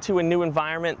moving to a new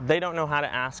environment, they don't know how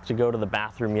to ask to go to the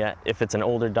bathroom yet if it's an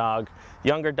older dog.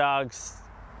 Younger dogs,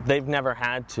 they've never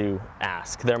had to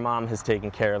ask. Their mom has taken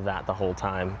care of that the whole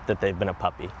time that they've been a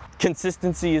puppy.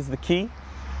 Consistency is the key.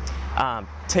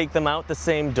 Take them out the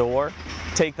same door.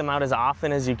 Take them out as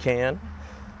often as you can.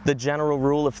 The general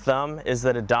rule of thumb is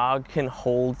that a dog can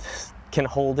hold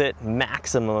it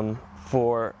maximum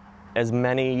for as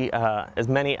many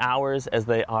hours as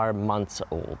they are months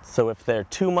old. So if they're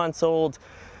 2 months old,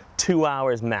 2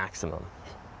 hours maximum.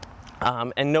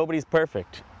 And nobody's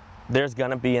perfect. There's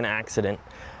gonna be an accident.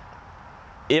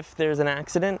 if there's an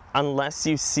accident, unless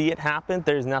you see it happen,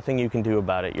 there's nothing you can do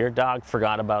about it. Your dog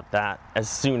forgot about that as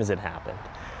soon as it happened.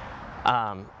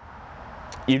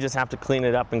 You just have to clean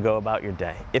it up and go about your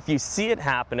day. If you see it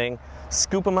happening,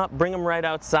 scoop them up, bring them right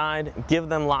outside, give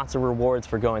them lots of rewards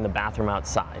for going to the bathroom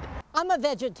outside. I'm a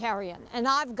vegetarian, and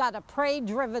I've got a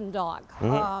prey-driven dog.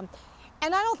 Mm-hmm.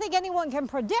 And I don't think anyone can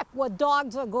predict what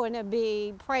dogs are going to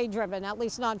be prey-driven, at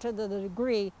least not to the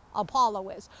degree Apollo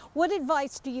is. What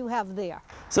advice do you have there?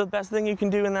 So the best thing you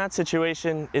can do in that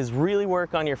situation is really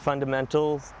work on your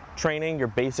fundamentals training, your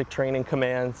basic training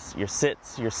commands, your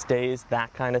sits, your stays,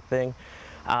 that kind of thing.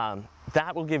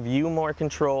 That will give you more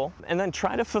control, and then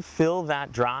try to fulfill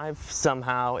that drive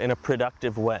somehow in a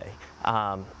productive way.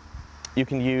 You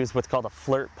can use what's called a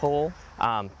flirt pole.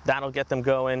 That'll get them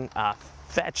going.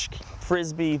 Fetch,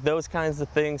 frisbee, those kinds of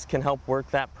things can help work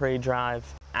that prey drive.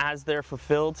 As they're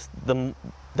fulfilled,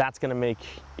 that's going to make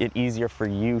it easier for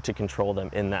you to control them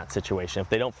in that situation if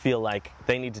they don't feel like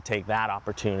they need to take that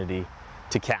opportunity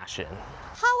to cash in.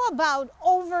 How about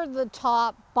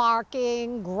over-the-top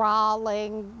barking,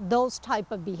 growling, those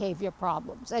type of behavior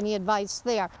problems? Any advice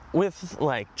there? With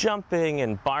like jumping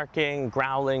and barking,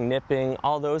 growling, nipping,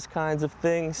 all those kinds of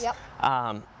things, yep.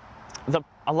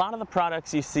 A lot of the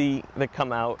products you see that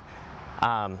come out,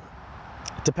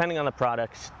 depending on the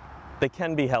product, they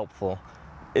can be helpful.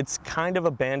 It's kind of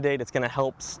a Band-Aid. It's going to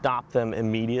help stop them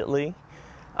immediately,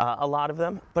 a lot of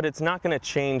them, but it's not going to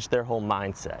change their whole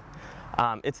mindset.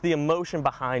 It's the emotion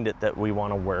behind it that we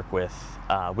want to work with.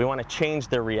 We want to change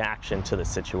their reaction to the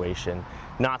situation,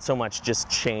 not so much just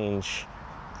change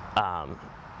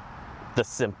the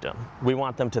symptom. We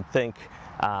want them to think,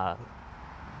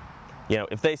 you know,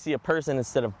 if they see a person,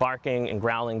 instead of barking and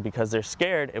growling because they're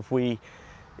scared, if we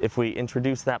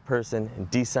introduce that person and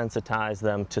desensitize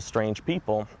them to strange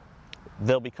people,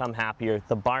 they'll become happier.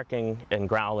 The barking and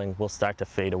growling will start to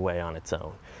fade away on its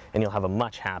own, and you'll have a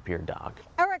much happier dog.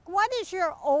 Eric, what is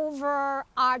your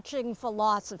overarching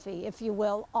philosophy, if you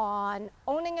will, on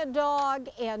owning a dog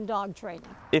and dog training?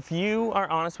 If you are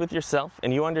honest with yourself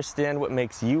and you understand what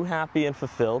makes you happy and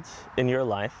fulfilled in your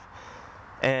life,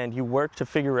 and you work to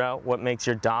figure out what makes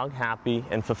your dog happy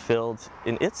and fulfilled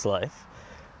in its life,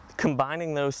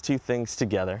 combining those two things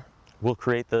together will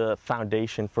create the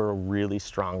foundation for a really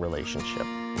strong relationship.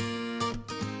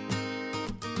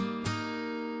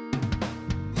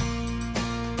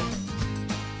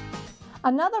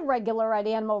 Another regular at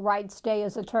Animal Rights Day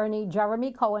is attorney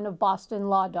Jeremy Cohen of Boston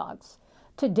Law Dogs.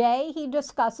 Today he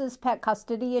discusses pet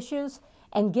custody issues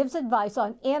and gives advice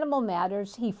on animal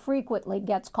matters he frequently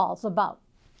gets calls about.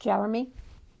 Jeremy?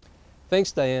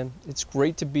 Thanks, Diane. It's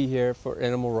great to be here for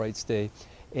Animal Rights Day.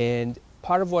 And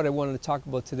part of what I wanted to talk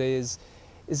about today is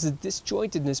the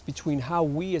disjointedness between how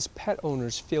we as pet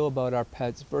owners feel about our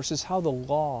pets versus how the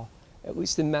law, at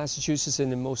least in Massachusetts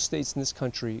and in most states in this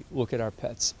country, look at our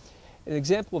pets. An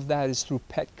example of that is through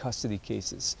pet custody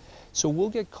cases. So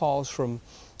we'll get calls from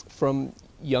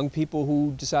young people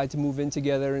who decide to move in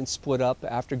together and split up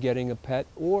after getting a pet,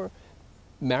 or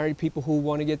married people who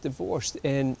want to get divorced.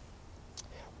 And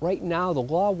right now the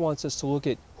law wants us to look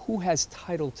at who has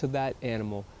title to that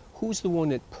animal, who's the one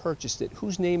that purchased it,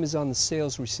 whose name is on the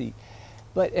sales receipt.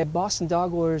 But at Boston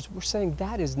Dog Lawyers, we're saying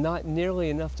that is not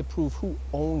nearly enough to prove who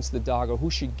owns the dog or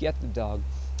who should get the dog.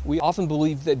 We often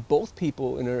believe that both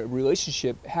people in a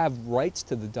relationship have rights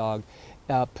to the dog,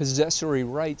 possessory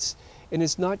rights, and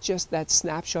it's not just that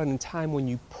snapshot in time when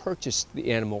you purchased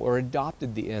the animal or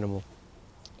adopted the animal.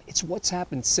 It's what's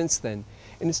happened since then.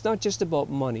 And it's not just about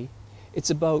money, it's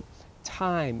about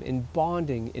time and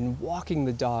bonding and walking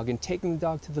the dog and taking the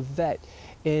dog to the vet,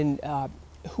 and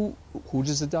who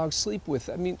does the dog sleep with?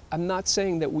 I mean, I'm not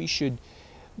saying that we should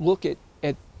look at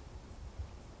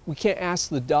we can't ask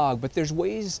the dog, but there's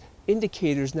ways,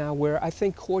 indicators now where I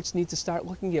think courts need to start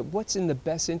looking at what's in the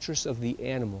best interest of the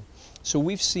animal. So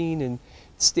we've seen in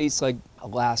states like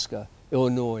Alaska,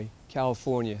 Illinois,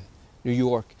 California, New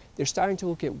York, they're starting to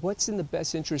look at what's in the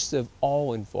best interest of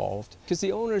all involved. Because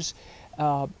the owners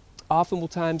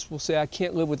oftentimes will say, I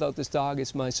can't live without this dog,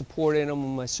 it's my support animal,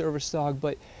 my service dog,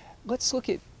 but let's look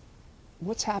at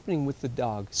what's happening with the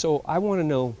dog. So I want to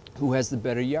know who has the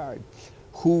better yard,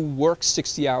 who works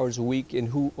 60 hours a week, and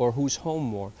who's home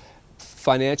more.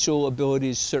 Financial ability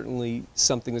is certainly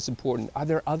something that's important. Are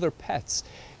there other pets?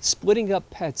 Splitting up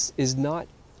pets is not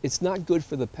good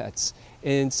for the pets.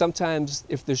 And sometimes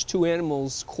if there's two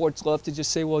animals, courts love to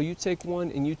just say, well, you take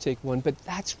one and you take one, but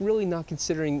that's really not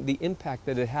considering the impact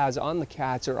that it has on the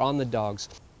cats or on the dogs.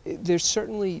 There's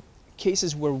certainly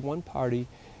cases where one party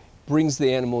brings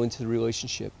the animal into the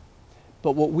relationship,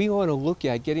 But what we want to look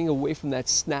at, getting away from that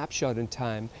snapshot in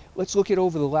time, let's look at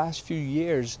over the last few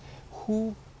years,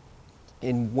 who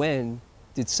and when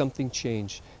did something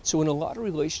change? So in a lot of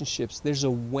relationships, there's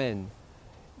a when.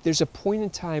 There's a point in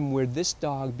time where this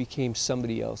dog became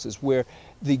somebody else's, where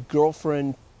the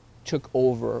girlfriend took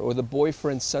over or the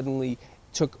boyfriend suddenly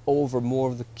took over more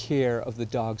of the care of the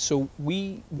dog. So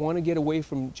we want to get away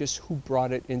from just who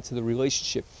brought it into the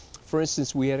relationship. For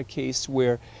instance, we had a case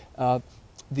where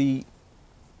the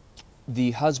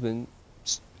husband,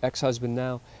 ex-husband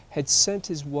now, had sent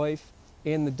his wife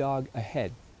and the dog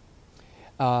ahead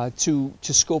to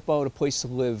scope out a place to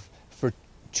live for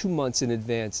 2 months in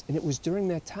advance. And it was during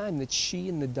that time that she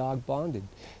and the dog bonded.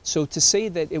 So to say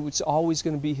that it was always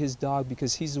going to be his dog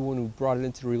because he's the one who brought it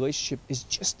into the relationship is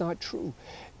just not true.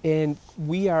 And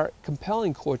we are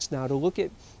compelling courts now to look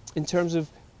at, in terms of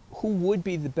who would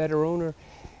be the better owner,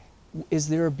 is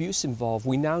there abuse involved?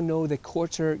 We now know that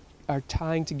courts are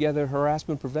tying together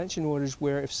harassment prevention orders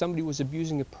where if somebody was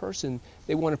abusing a person,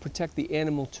 they want to protect the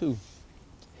animal too.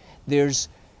 There's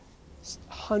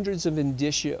hundreds of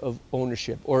indicia of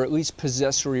ownership, or at least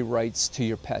possessory rights to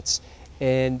your pets.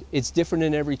 And it's different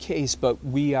in every case, but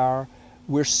we're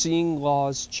seeing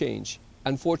laws change.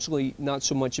 Unfortunately, not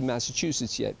so much in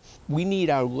Massachusetts yet. We need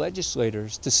our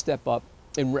legislators to step up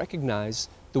and recognize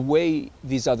the way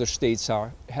these other states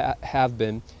have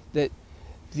been, that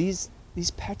these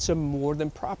pets are more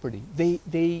than property.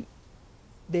 They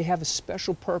have a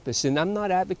special purpose. And I'm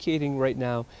not advocating right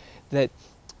now that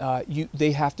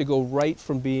they have to go right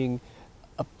from being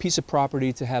a piece of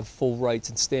property to have full rights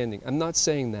and standing. I'm not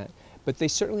saying that. But they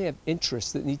certainly have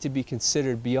interests that need to be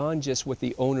considered beyond just what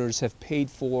the owners have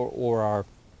paid for or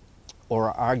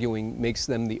are arguing makes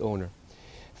them the owner.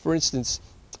 For instance,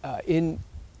 in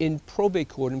probate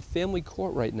court and family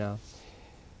court right now,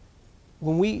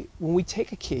 when we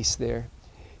take a case there,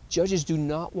 judges do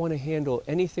not want to handle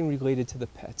anything related to the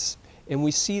pets. And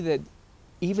we see that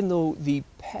even though the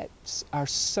pets are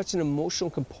such an emotional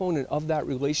component of that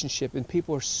relationship and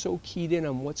people are so keyed in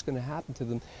on what's going to happen to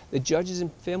them, the judges in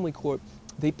family court,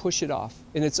 they push it off.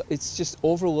 And it's just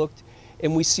overlooked.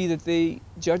 And we see that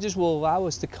judges will allow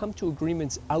us to come to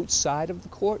agreements outside of the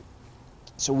court.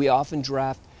 So we often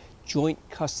draft joint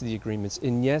custody agreements.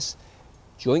 And yes,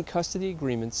 joint custody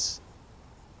agreements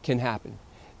can happen.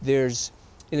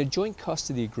 In a joint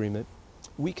custody agreement,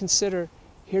 we consider,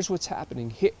 here's what's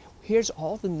happening. Here's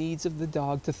all the needs of the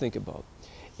dog to think about.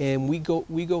 And we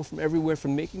go from everywhere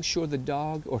from making sure the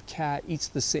dog or cat eats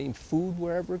the same food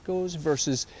wherever it goes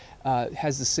versus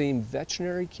has the same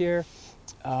veterinary care,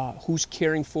 who's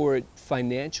caring for it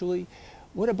financially.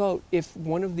 What about if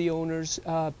one of the owners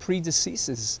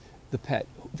predeceases the pet?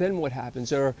 Then what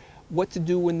happens? Or what to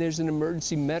do when there's an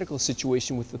emergency medical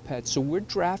situation with the pet. So we're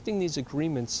drafting these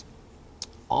agreements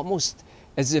almost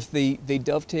as if they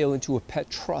dovetail into a pet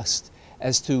trust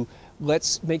as to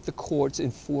let's make the courts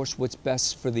enforce what's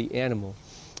best for the animal.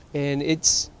 And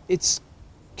it's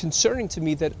concerning to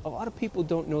me that a lot of people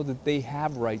don't know that they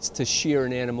have rights to share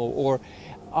an animal, or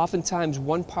oftentimes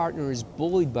one partner is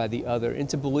bullied by the other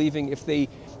into believing if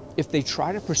they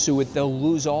try to pursue it, they'll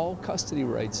lose all custody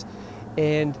rights.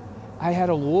 And I had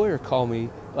a lawyer call me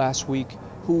last week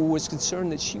who was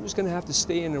concerned that she was going to have to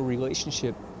stay in a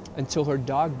relationship until her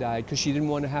dog died because she didn't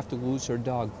want to have to lose her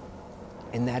dog.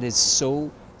 And that is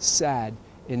so sad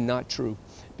and not true,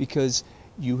 because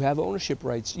you have ownership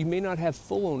rights. You may not have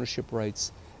full ownership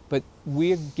rights, but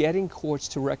we're getting courts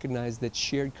to recognize that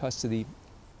shared custody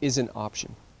is an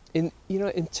option. And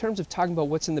in terms of talking about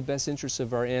what's in the best interest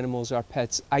of our animals, our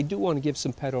pets, I do want to give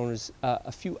some pet owners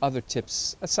a few other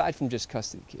tips aside from just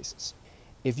custody cases.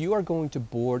 If you are going to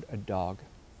board a dog,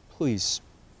 please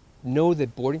know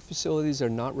that boarding facilities are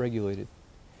not regulated.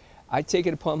 I take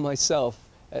it upon myself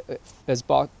as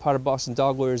part of Boston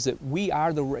Dog Lawyers that we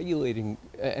are the regulating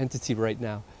entity right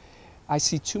now. I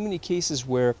see too many cases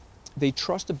where they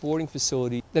trust a boarding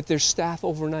facility that there's staff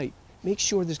overnight. Make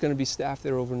sure there's going to be staff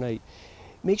there overnight.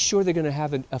 Make sure they're going to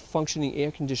have a functioning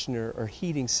air conditioner or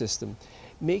heating system.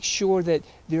 Make sure that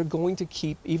they're going to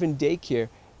keep, even daycare,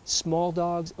 small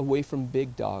dogs away from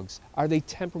big dogs. Are they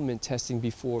temperament testing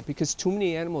before? Because too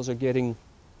many animals are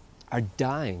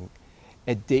dying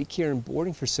at daycare and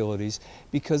boarding facilities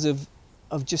because of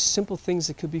just simple things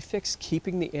that could be fixed,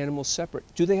 keeping the animals separate.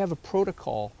 Do they have a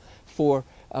protocol for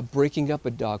breaking up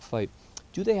a dog fight?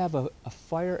 Do they have a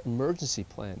fire emergency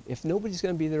plan? If nobody's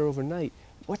going to be there overnight,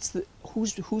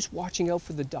 who's watching out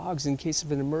for the dogs in case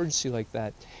of an emergency like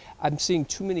that? I'm seeing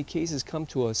too many cases come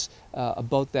to us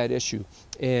about that issue.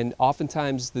 And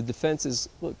oftentimes the defense is,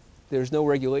 look, there's no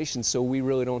regulation, so we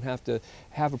really don't have to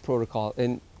have a protocol.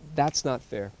 And That's not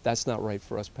fair. That's not right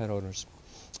for us pet owners.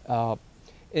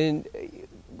 And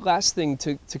last thing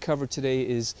to cover today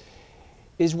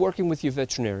is working with your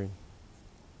veterinarian.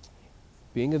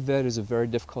 Being a vet is a very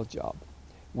difficult job.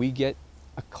 We get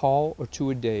a call or two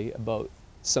a day about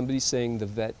somebody saying the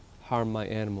vet harmed my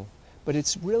animal, but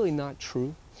it's really not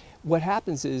true. What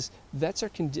happens is vets are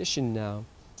conditioned now,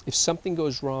 if something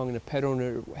goes wrong and a pet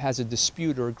owner has a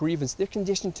dispute or a grievance, they're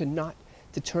conditioned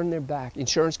to turn their back.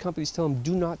 Insurance companies tell them,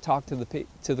 do not talk to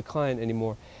the client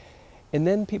anymore. And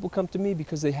then people come to me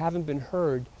because they haven't been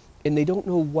heard and they don't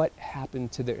know what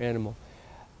happened to their animal.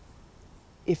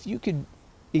 If you could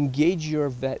engage your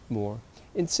vet more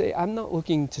and say, I'm not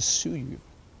looking to sue you,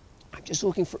 I'm just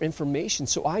looking for information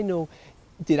so I know,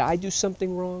 did I do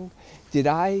something wrong? Did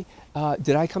I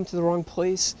come to the wrong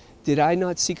place? Did I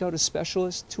not seek out a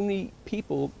specialist? Too many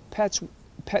people, pet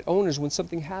owners, when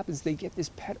something happens, they get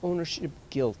this pet ownership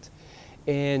guilt.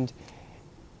 And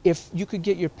if you could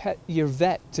get your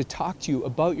vet to talk to you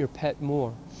about your pet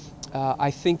more,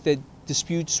 I think that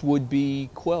disputes would be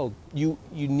quelled. You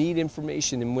need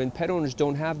information, and when pet owners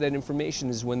don't have that information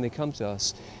is when they come to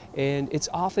us. And it's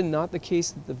often not the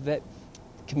case that the vet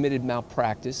committed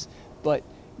malpractice, but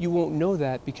you won't know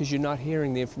that because you're not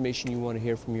hearing the information you want to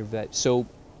hear from your vet. So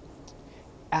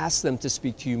ask them to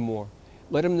speak to you more.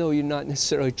 Let them know you're not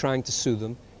necessarily trying to sue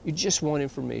them. You just want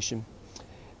information.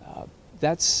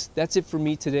 That's it for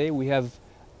me today. We have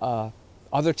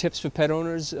other tips for pet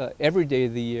owners every day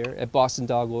of the year at Boston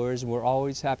Dog Lawyers, and we're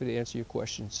always happy to answer your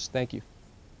questions. Thank you.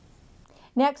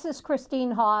 Next is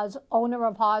Christine Hawes, owner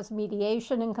of Hawes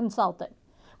Mediation and Consultant.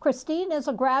 Christine is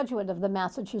a graduate of the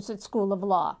Massachusetts School of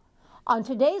Law. On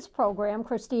today's program,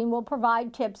 Christine will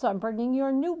provide tips on bringing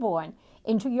your newborn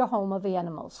into your home of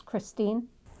animals. Christine?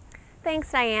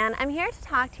 Thanks, Diane. I'm here to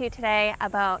talk to you today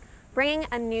about bringing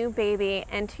a new baby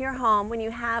into your home when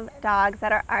you have dogs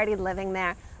that are already living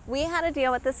there. We had to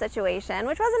deal with this situation,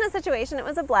 which wasn't a situation, it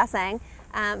was a blessing.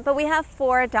 But we have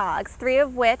 4 dogs, 3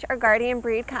 of which are guardian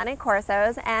breed Cane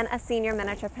Corsos and a senior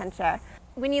miniature pinscher.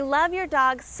 When you love your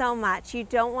dog so much, you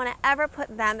don't want to ever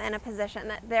put them in a position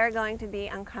that they're going to be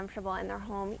uncomfortable in their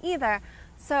home either.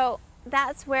 So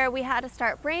that's where we had to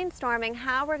start brainstorming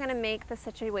how we're going to make the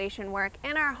situation work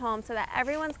in our home so that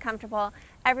everyone's comfortable,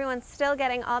 everyone's still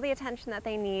getting all the attention that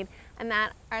they need, and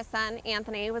that our son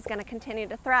Anthony was going to continue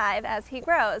to thrive as he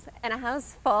grows in a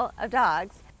house full of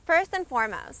dogs. First and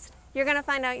foremost, you're going to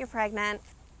find out you're pregnant.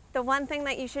 The one thing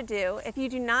that you should do, if you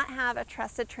do not have a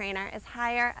trusted trainer, is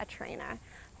hire a trainer.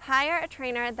 Hire a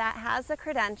trainer that has the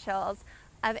credentials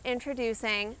of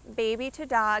introducing baby to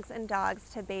dogs and dogs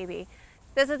to baby.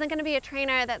 This isn't going to be a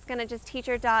trainer that's going to just teach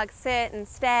your dog sit and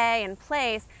stay and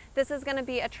place. This is going to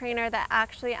be a trainer that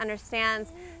actually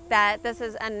understands that this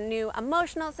is a new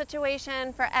emotional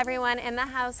situation for everyone in the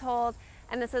household.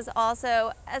 And this is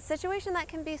also a situation that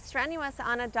can be strenuous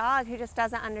on a dog who just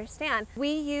doesn't understand.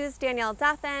 We use Danielle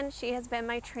Duffin. She has been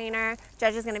my trainer.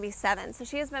 Judge is going to be 7. So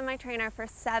she has been my trainer for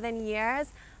 7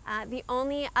 years. The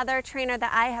only other trainer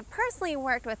that I have personally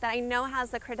worked with that I know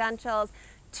has the credentials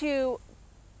to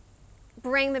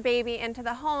bring the baby into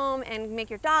the home and make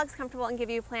your dogs comfortable and give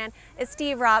you a plan is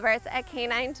Steve Roberts at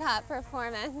Canine Top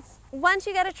Performance. Once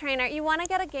you get a trainer, you want to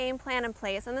get a game plan in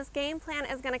place, and this game plan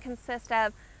is going to consist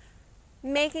of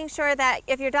making sure that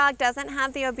if your dog doesn't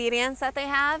have the obedience that they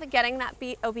have, getting that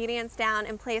obedience down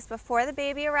in place before the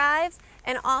baby arrives,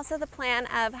 and also the plan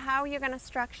of how you're going to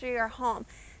structure your home.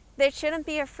 There shouldn't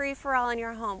be a free-for-all in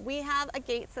your home. We have a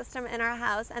gate system in our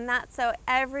house, and that's so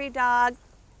every dog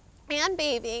and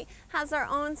baby has their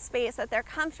own space that they're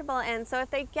comfortable in, so if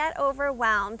they get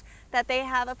overwhelmed, that they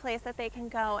have a place that they can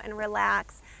go and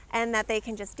relax and that they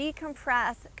can just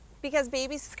decompress, because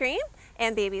babies scream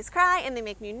and babies cry and they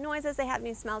make new noises, they have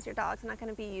new smells. Your dog's not going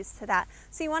to be used to that.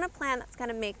 So you want a plan that's going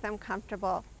to make them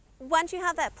comfortable. Once you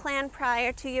have that plan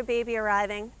prior to your baby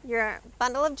arriving, your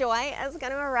bundle of joy is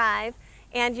going to arrive,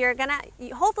 and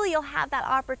hopefully you'll have that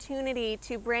opportunity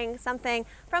to bring something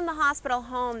from the hospital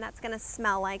home that's going to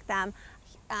smell like them.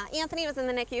 Anthony was in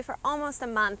the NICU for almost a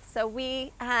month, so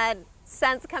we had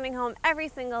scents coming home every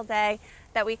single day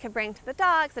that we could bring to the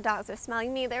dogs. The dogs were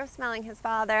smelling me, they were smelling his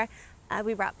father.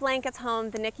 We brought blankets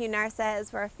home. The NICU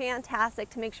nurses were fantastic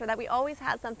to make sure that we always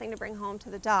had something to bring home to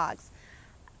the dogs.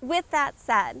 With that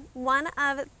said, one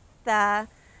of the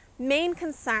main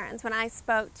concerns when I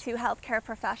spoke to healthcare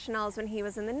professionals when he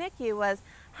was in the NICU was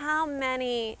how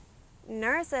many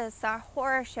nurses saw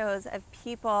horror shows of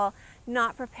people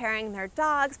not preparing their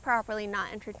dogs properly,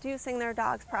 not introducing their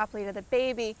dogs properly to the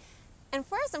baby, and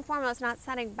first and foremost, not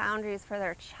setting boundaries for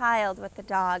their child with the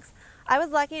dogs. I was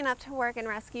lucky enough to work in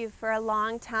rescue for a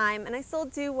long time, and I still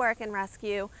do work in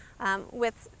rescue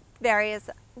with various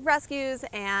rescues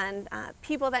and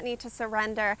people that need to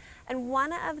surrender. And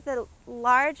one of the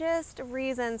largest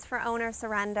reasons for owner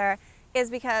surrender is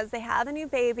because they have a new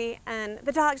baby and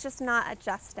the dog's just not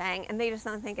adjusting and they just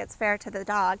don't think it's fair to the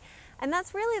dog. And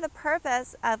that's really the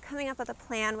purpose of coming up with a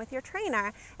plan with your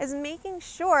trainer, is making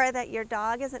sure that your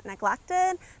dog isn't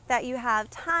neglected, that you have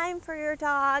time for your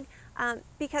dog,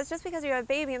 because just because you have a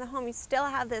baby in the home, you still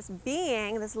have this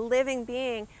being, this living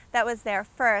being that was there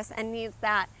first and needs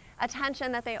that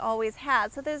attention that they always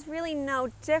had. So there's really no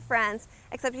difference,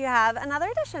 except you have another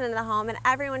addition in the home, and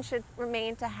everyone should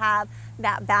remain to have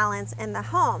that balance in the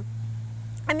home.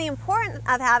 And the importance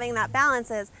of having that balance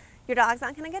is your dog's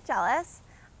not going to get jealous,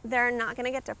 they're not going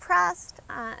to get depressed,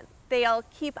 they'll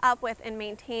keep up with and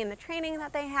maintain the training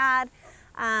that they had.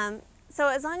 So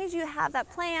as long as you have that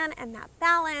plan and that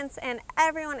balance and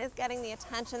everyone is getting the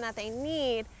attention that they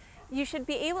need, you should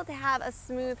be able to have a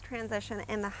smooth transition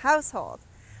in the household.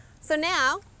 So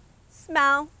now,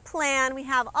 smell, plan, we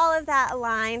have all of that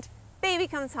aligned, baby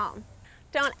comes home.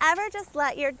 Don't ever just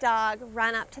let your dog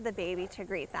run up to the baby to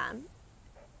greet them.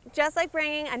 Just like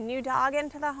bringing a new dog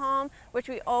into the home, which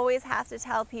we always have to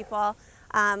tell people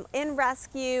in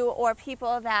rescue or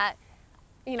people that,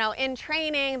 you know, in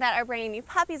training that are bringing new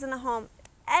puppies in the home,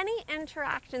 any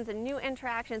interactions and new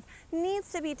interactions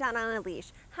needs to be done on a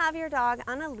leash. Have your dog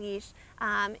on a leash.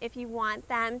 If you want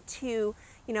them to,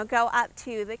 you know, go up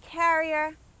to the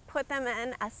carrier, put them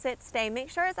in a sit stay.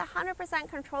 Make sure it's a 100%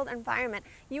 controlled environment.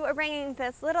 You are bringing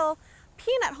this little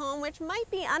peanut home, which might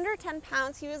be under 10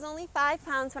 pounds. He was only 5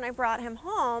 pounds when I brought him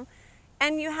home.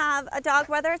 And you have a dog,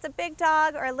 whether it's a big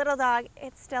dog or a little dog,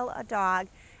 it's still a dog.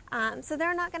 So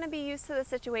they're not going to be used to the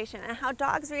situation, and how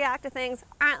dogs react to things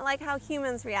aren't like how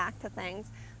humans react to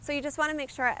things. So you just want to make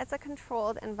sure it's a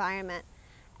controlled environment.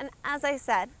 And as I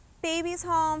said, baby's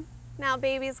home, now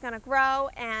baby's going to grow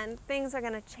and things are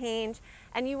going to change,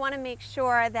 and you want to make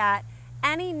sure that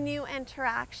any new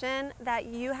interaction that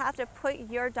you have to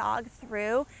put your dog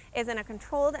through is in a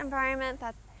controlled environment,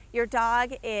 that your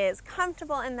dog is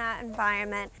comfortable in that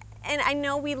environment. And I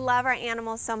know we love our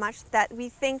animals so much that we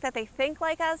think that they think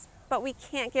like us, but we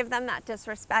can't give them that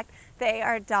disrespect. They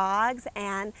are dogs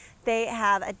and they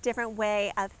have a different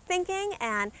way of thinking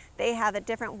and they have a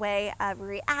different way of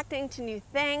reacting to new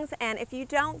things. And if you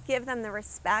don't give them the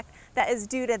respect that is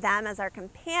due to them as our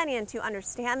companion to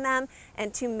understand them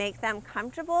and to make them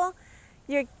comfortable,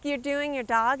 you're doing your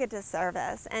dog a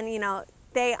disservice. And you know,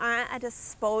 they aren't a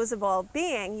disposable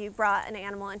being. You brought an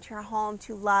animal into your home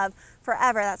to love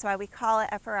forever. That's why we call it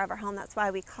a forever home. That's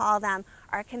why we call them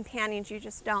our companions. You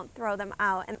just don't throw them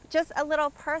out. And just a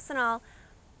little personal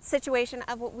situation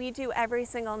of what we do every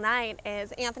single night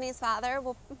is Anthony's father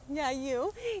will,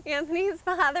 Anthony's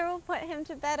father will put him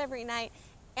to bed every night.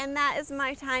 And that is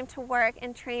my time to work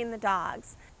and train the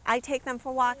dogs. I take them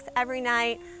for walks every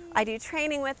night. I do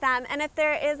training with them. And if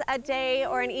there is a day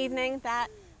or an evening that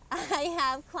I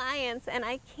have clients and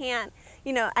I can't,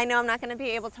 you know, I know I'm not going to be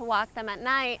able to walk them at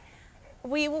night,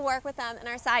 we will work with them in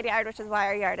our side yard, which is why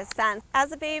our yard is fenced.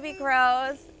 As a baby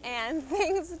grows and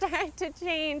things start to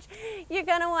change, you're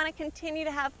going to want to continue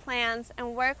to have plans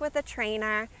and work with a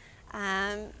trainer,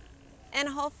 and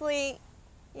hopefully,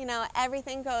 you know,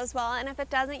 everything goes well. And if it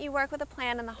doesn't, you work with a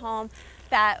plan in the home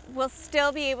that will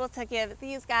still be able to give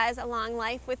these guys a long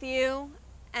life with you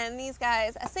and these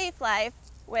guys a safe life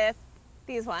with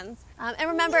these ones. And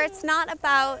remember, it's not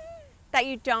about that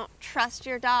you don't trust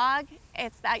your dog,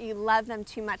 it's that you love them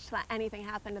too much to let anything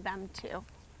happen to them too.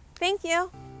 Thank you.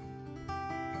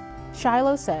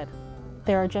 Shiloh said,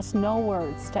 "There are just no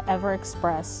words to ever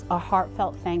express a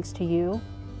heartfelt thanks to you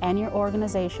and your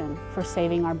organization for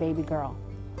saving our baby girl.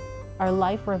 Our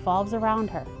life revolves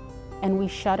around her, and we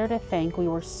shudder to think we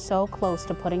were so close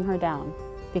to putting her down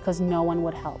because no one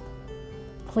would help.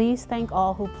 Please thank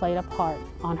all who played a part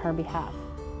on her behalf.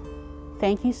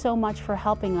 Thank you so much for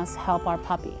helping us help our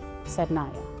puppy," said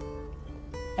Naya.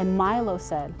 And Milo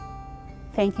said,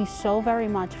 "Thank you so very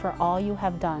much for all you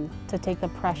have done to take the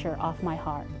pressure off my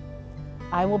heart.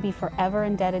 I will be forever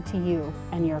indebted to you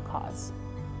and your cause."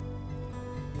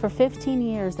 For 15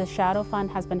 years, the Shadow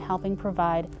Fund has been helping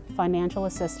provide financial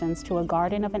assistance to a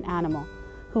guardian of an animal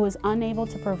who is unable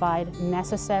to provide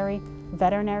necessary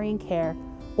veterinarian care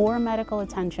or medical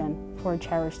attention for a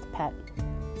cherished pet.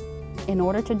 In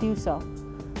order to do so,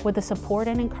 with the support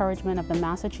and encouragement of the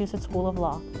Massachusetts School of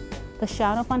Law, the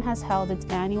Shadow Fund has held its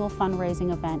annual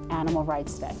fundraising event, Animal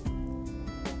Rights Day.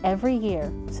 Every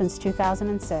year since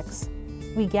 2006,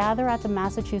 we gather at the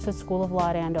Massachusetts School of Law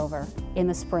at Andover in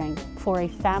the spring for a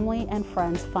family and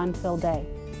friends fun-filled day,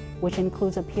 which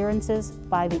includes appearances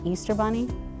by the Easter Bunny,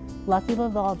 Lucky the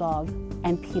Doll Dog,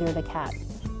 and Peter the Cat.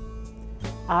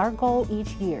 Our goal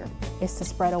each year is to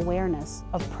spread awareness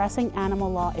of pressing animal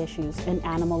law issues in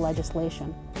animal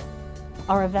legislation.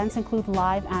 Our events include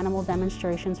live animal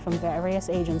demonstrations from various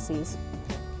agencies,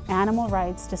 animal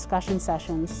rights discussion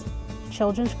sessions,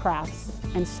 children's crafts,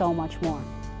 and so much more.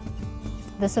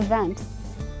 This event,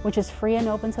 which is free and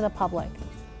open to the public,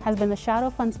 has been the Shadow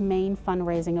Fund's main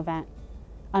fundraising event.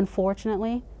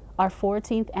 Unfortunately, our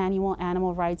 14th annual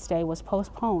Animal Rights Day was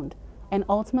postponed and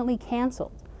ultimately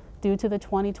canceled due to the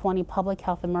 2020 public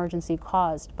health emergency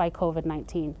caused by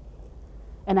COVID-19.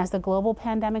 And as the global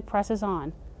pandemic presses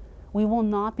on, we will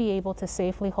not be able to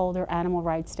safely hold our Animal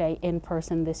Rights Day in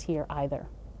person this year either.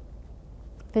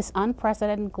 This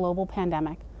unprecedented global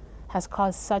pandemic has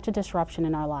caused such a disruption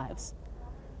in our lives.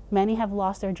 Many have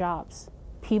lost their jobs,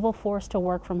 people forced to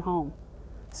work from home,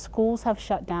 schools have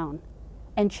shut down,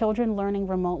 and children learning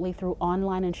remotely through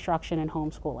online instruction and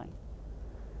homeschooling.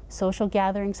 Social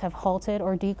gatherings have halted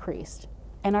or decreased,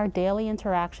 and our daily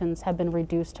interactions have been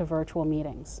reduced to virtual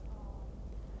meetings.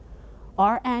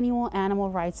 Our annual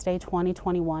Animal Rights Day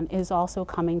 2021 is also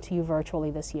coming to you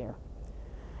virtually this year.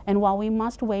 And while we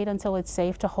must wait until it's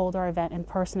safe to hold our event in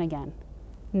person again,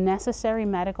 necessary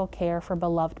medical care for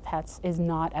beloved pets is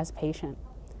not as patient.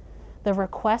 The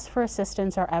requests for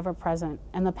assistance are ever present,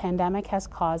 and the pandemic has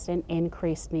caused an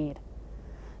increased need.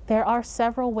 There are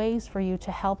several ways for you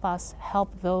to help us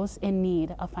help those in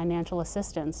need of financial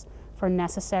assistance for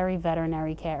necessary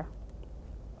veterinary care.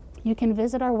 You can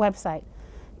visit our website,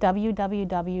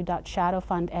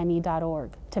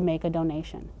 www.shadowfundne.org, to make a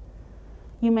donation.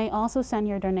 You may also send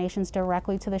your donations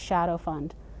directly to the Shadow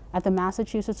Fund at the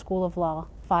Massachusetts School of Law,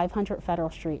 500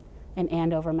 Federal Street in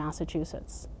Andover,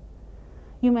 Massachusetts.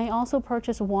 You may also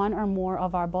purchase one or more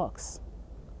of our books.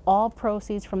 All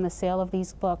proceeds from the sale of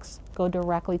these books go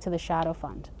directly to the Shadow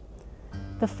Fund.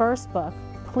 The first book,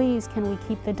 Please Can We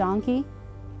Keep the Donkey?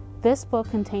 This book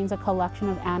contains a collection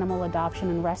of animal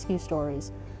adoption and rescue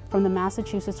stories from the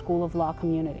Massachusetts School of Law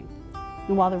community.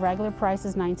 And while the regular price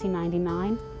is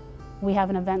 $19.99, we have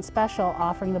an event special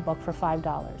offering the book for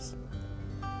 $5.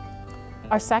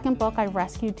 Our second book, I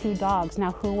Rescued 2 Dogs,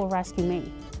 Now Who Will Rescue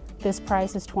Me? This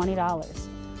price is $20.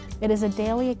 It is a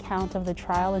daily account of the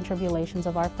trial and tribulations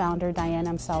of our founder, Diane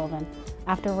M. Sullivan,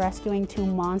 after rescuing 2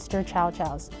 monster Chow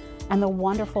Chows and the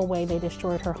wonderful way they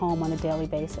destroyed her home on a daily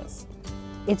basis.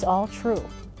 It's all true.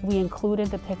 We included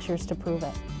the pictures to prove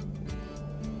it.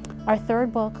 Our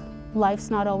third book, Life's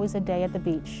Not Always a Day at the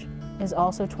Beach, is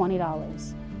also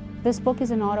 $20. This book is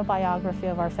an autobiography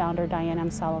of our founder, Diane M.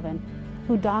 Sullivan,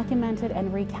 who documented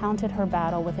and recounted her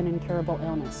battle with an incurable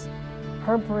illness.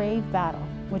 Her brave battle,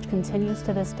 which continues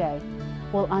to this day,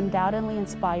 will undoubtedly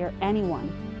inspire anyone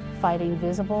fighting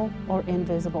visible or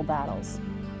invisible battles.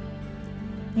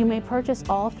 You may purchase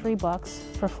all 3 books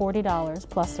for $40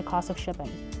 plus the cost of shipping,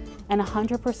 and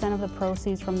 100% of the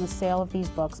proceeds from the sale of these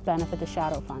books benefit the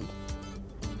Shadow Fund.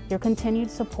 Your continued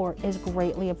support is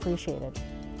greatly appreciated.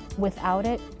 Without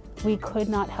it, we could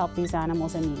not help these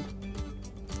animals in need.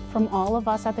 From all of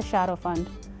us at the Shadow Fund,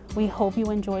 we hope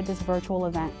you enjoyed this virtual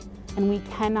event, and we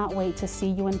cannot wait to see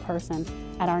you in person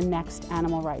at our next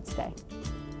Animal Rights Day.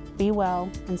 Be well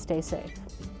and stay safe.